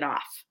shut it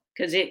off,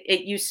 because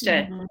it used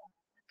to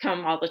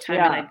come all the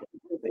time.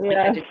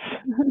 Yeah. And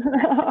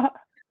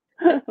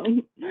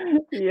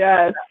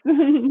Yes.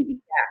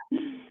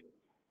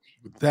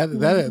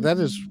 That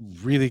is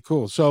really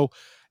cool. So,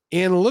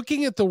 in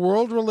looking at the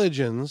world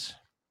religions,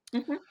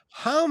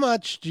 how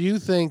much do you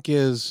think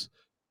is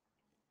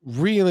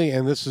really,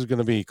 and this is going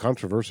to be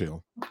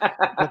controversial,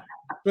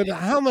 but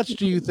how much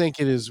do you think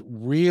it is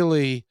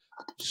really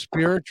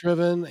spirit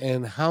driven,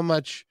 and how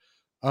much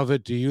of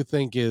it do you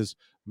think is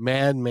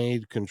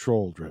man-made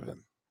control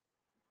driven?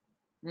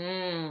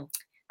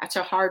 That's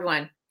a hard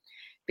one,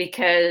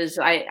 because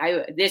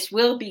I this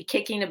will be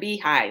kicking a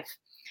beehive,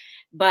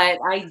 but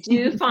I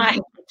do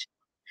find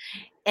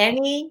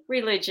any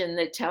religion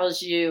that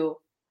tells you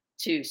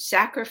to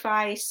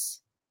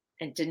sacrifice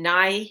and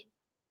deny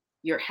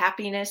your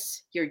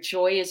happiness, your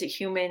joy as a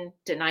human,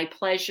 deny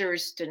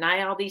pleasures,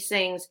 deny all these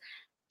things,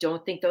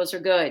 don't think those are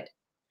good.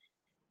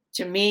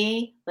 To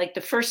me, like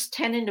the first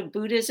tenet of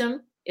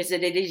Buddhism is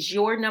that it is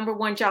your number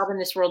one job in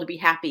this world to be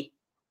happy.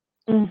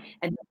 And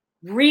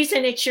the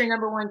reason it's your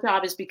number one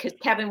job is because,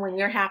 Kevin, when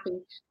you're happy,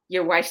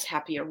 your wife's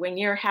happier. When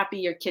you're happy,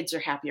 your kids are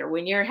happier.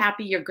 When you're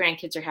happy, your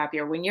grandkids are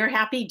happier. When you're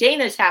happy,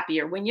 Dana's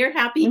happier. When you're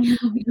happy,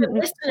 your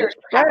listeners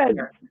are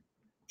happier.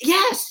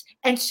 Yes.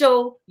 And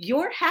so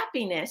your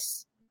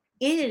happiness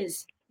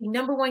is the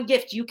number one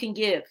gift you can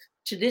give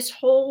to this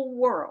whole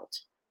world.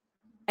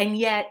 And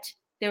yet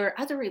there are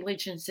other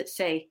religions that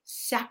say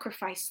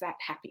sacrifice that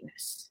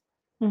happiness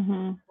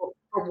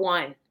for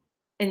one,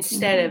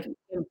 instead of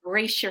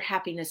embrace your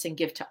happiness and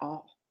give to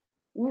all.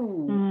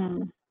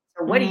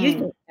 So what do you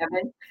think,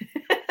 Kevin?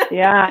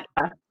 Yeah.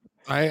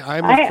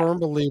 I'm a firm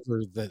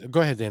believer that,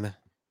 go ahead, Dana.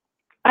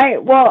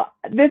 Well,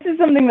 this is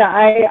something that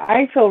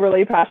I feel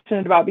really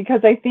passionate about, because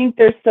I think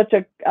there's such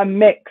a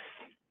mix,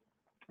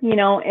 you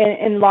know,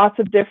 in lots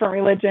of different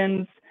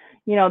religions.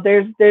 You know,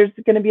 there's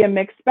going to be a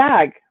mixed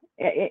bag,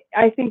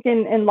 I think,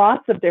 in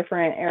lots of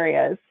different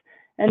areas.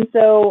 And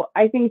so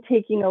I think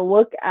taking a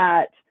look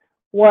at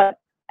what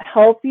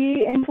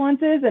healthy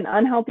influences and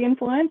unhealthy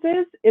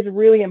influences is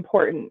really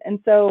important. And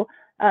so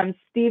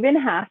Stephen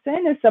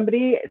Hassan is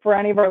somebody, for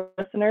any of our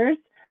listeners,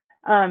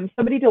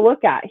 somebody to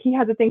look at. He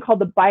has a thing called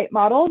the BITE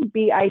model,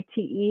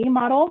 BITE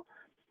model.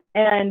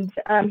 And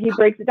he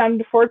breaks it down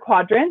into 4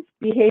 quadrants: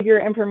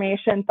 behavior,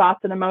 information, thoughts,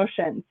 and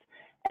emotions.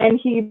 And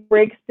he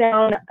breaks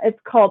down, it's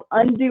called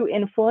undue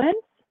influence.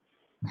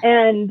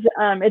 And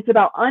it's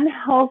about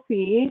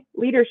unhealthy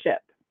leadership,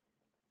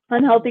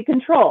 unhealthy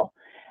control.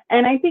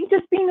 And I think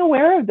just being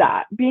aware of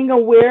that, being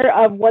aware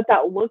of what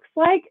that looks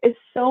like, is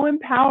so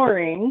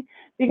empowering,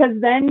 because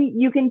then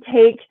you can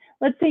take,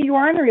 let's say you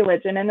are in a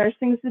religion and there's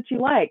things that you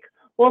like.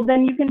 Well,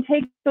 then you can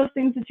take those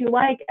things that you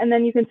like, and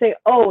then you can say,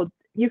 oh,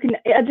 you can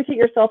educate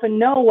yourself and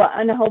know what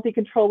unhealthy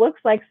control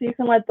looks like, so you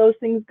can let those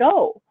things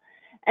go.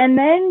 And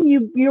then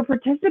you're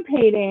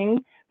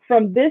participating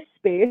from this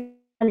space,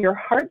 from your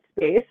heart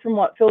space, from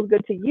what feels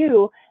good to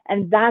you.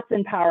 And that's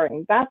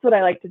empowering. That's what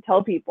I like to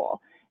tell people,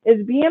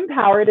 is be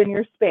empowered in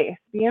your space,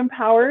 be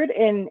empowered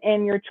in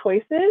your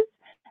choices,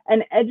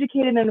 and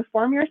educate and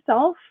inform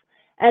yourself,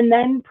 and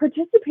then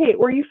participate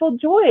where you feel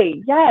joy.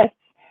 Yes.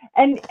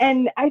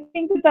 And I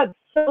think that's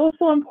so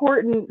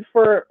important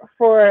for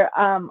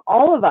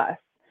all of us,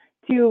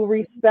 to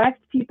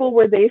respect people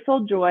where they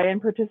feel joy in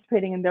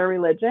participating in their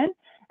religion,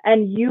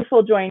 and you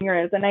feel joy in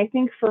yours. And I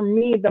think for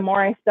me, the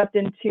more I stepped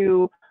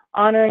into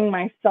honoring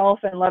myself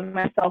and loving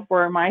myself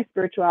where my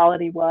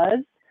spirituality was,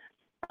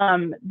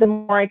 the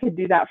more I could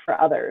do that for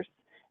others.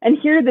 And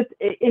here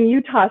in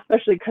Utah,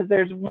 especially, because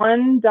there's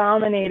one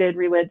dominated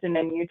religion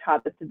in Utah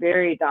that's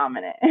very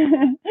dominant.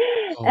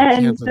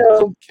 And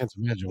can't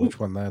imagine which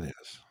one that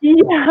is.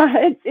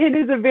 Yeah, it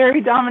is a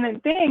very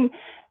dominant thing.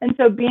 And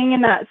so being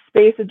in that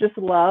space of just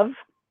love,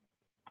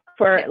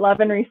 for love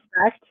and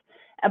respect,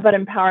 but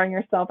empowering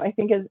yourself, I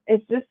think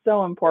it's just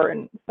so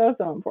important. So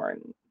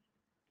important.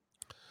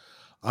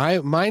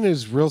 Mine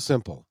is real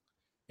simple.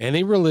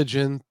 Any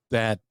religion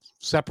that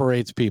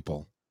separates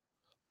people,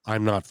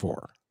 I'm not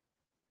for.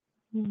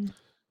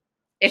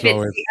 If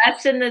it's the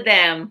us and the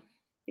them,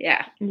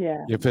 yeah.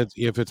 If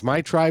it's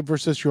my tribe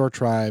versus your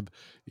tribe,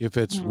 if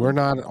it's we're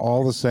not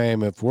all the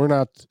same, if we're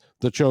not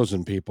the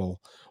chosen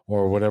people,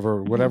 or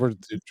whatever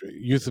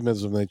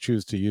euphemism they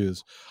choose to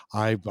use,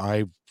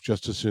 I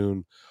just as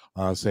soon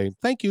say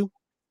thank you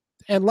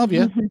and love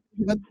you,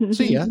 but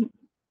see ya.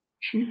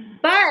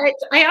 But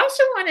I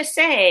also want to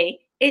say,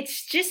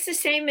 it's just the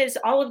same as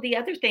all of the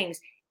other things.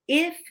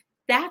 If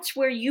that's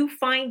where you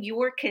find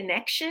your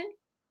connection,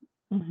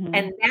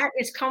 and that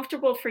is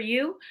comfortable for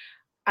you,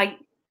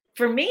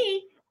 for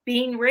me,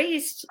 being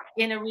raised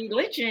in a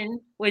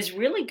religion was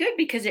really good,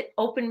 because it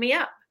opened me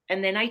up,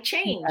 and then I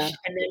changed,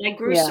 and then I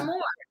grew some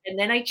more, and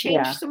then I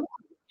changed some more.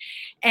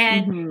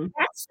 And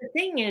that's the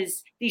thing,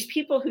 is these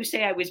people who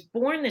say, I was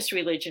born this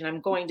religion, I'm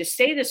going to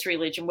stay this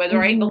religion,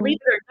 whether I believe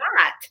it or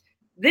not,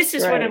 this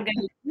is what I'm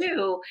going to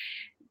do.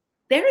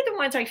 They're the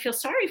ones I feel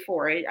sorry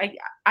for.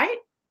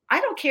 I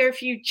don't care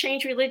if you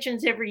change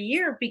religions every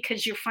year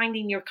because you're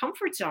finding your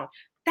comfort zone.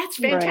 That's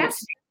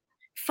fantastic.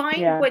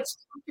 Find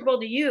what's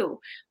comfortable to you.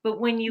 But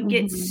when you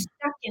get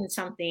stuck in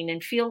something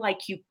and feel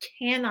like you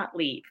cannot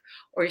leave,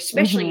 or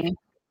especially if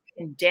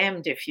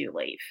condemned if you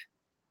leave.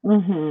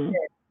 Mm-hmm.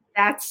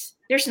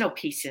 There's no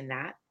peace in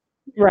that.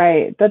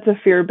 Right. That's a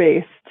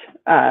fear-based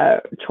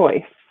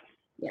choice.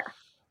 Yeah.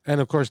 And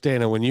of course,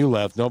 Dana, when you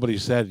left, nobody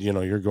said,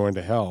 you're going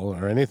to hell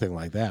or anything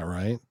like that,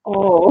 right?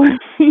 Oh,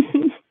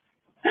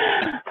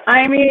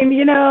 I mean,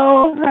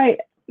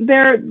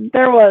 there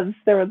was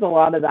a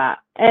lot of that,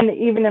 and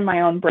even in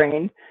my own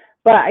brain.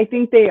 But I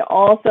think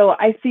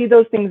I see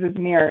those things as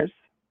mirrors.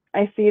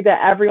 I see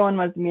that everyone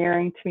was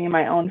mirroring to me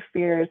my own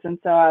fears. And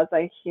so as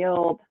I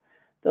healed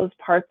those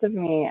parts of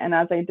me and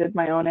as I did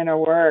my own inner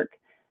work,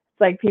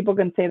 it's like people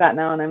can say that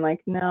now. And I'm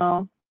like,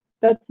 no,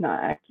 that's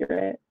not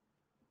accurate.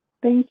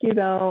 Thank you,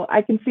 though.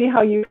 I can see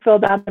how you feel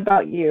that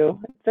about you.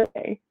 It's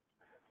okay.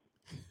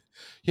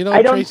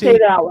 I don't Tracy, say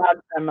that out loud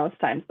to them most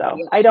times, though.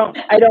 I don't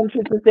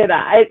choose to say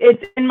that.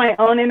 It's in my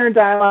own inner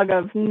dialogue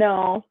of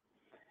no.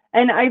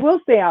 And I will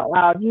say out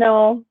loud,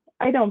 no,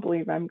 I don't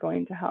believe I'm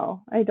going to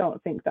hell. I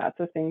don't think that's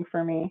a thing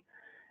for me.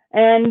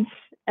 And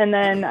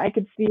then I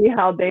could see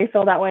how they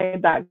feel that way.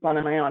 That's on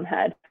in my own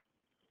head.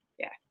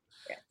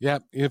 Yeah.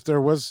 If there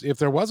was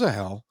a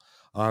hell,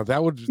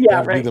 that would be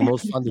the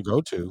most fun to go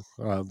to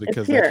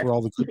because that's where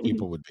all the good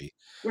people would be.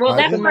 Well,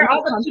 that's where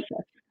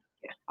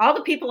all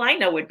the people I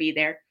know would be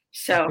there.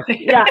 So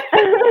yeah,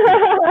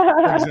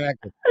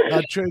 exactly.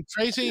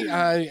 Tracy,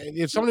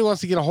 if somebody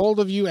wants to get a hold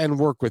of you and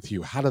work with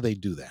you, how do they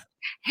do that?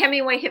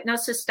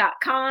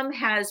 HemingwayHypnosis.com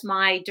has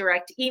my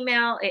direct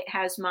email. It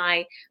has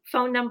my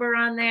phone number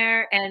on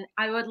there, and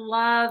I would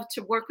love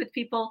to work with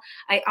people.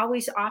 I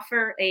always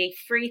offer a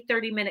free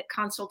 30-minute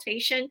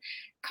consultation.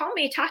 Call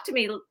me, talk to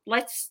me.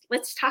 Let's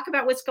talk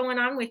about what's going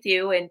on with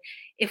you. And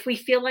if we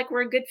feel like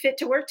we're a good fit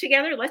to work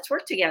together, let's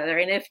work together.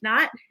 And if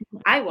not,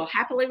 I will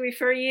happily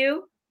refer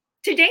you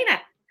to Dana.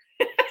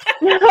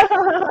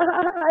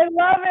 I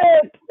love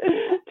it.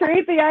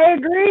 Tracy, I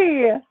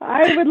agree.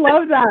 I would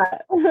love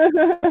that.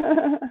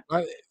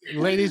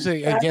 Ladies,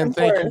 again,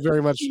 thank you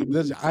very much.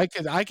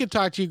 I could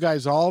talk to you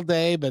guys all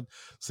day, but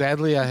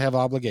sadly I have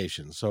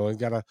obligations. So I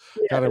gotta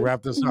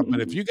wrap this up. But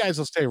if you guys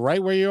will stay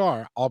right where you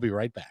are, I'll be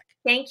right back.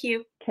 Thank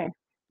you. Okay.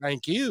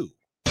 Thank you.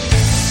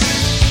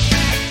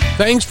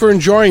 Thanks for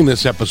enjoying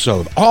this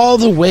episode all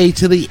the way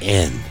to the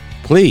end.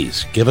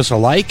 Please give us a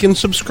like and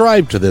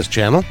subscribe to this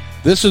channel.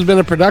 This has been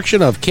a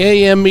production of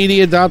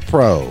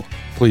kmmedia.pro.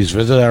 Please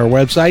visit our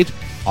website,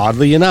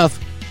 oddly enough,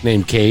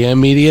 named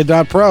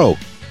kmmedia.pro,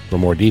 for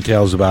more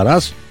details about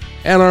us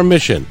and our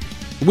mission,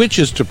 which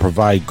is to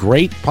provide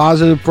great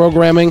positive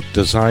programming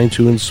designed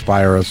to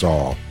inspire us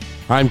all.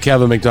 I'm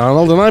Kevin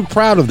McDonald, and I'm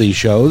proud of these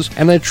shows,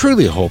 and I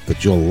truly hope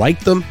that you'll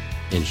like them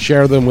and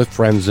share them with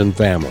friends and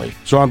family.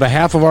 So on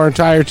behalf of our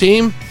entire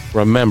team,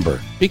 remember,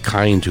 be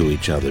kind to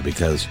each other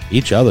because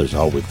each other's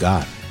all we've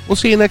got. We'll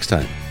see you next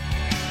time.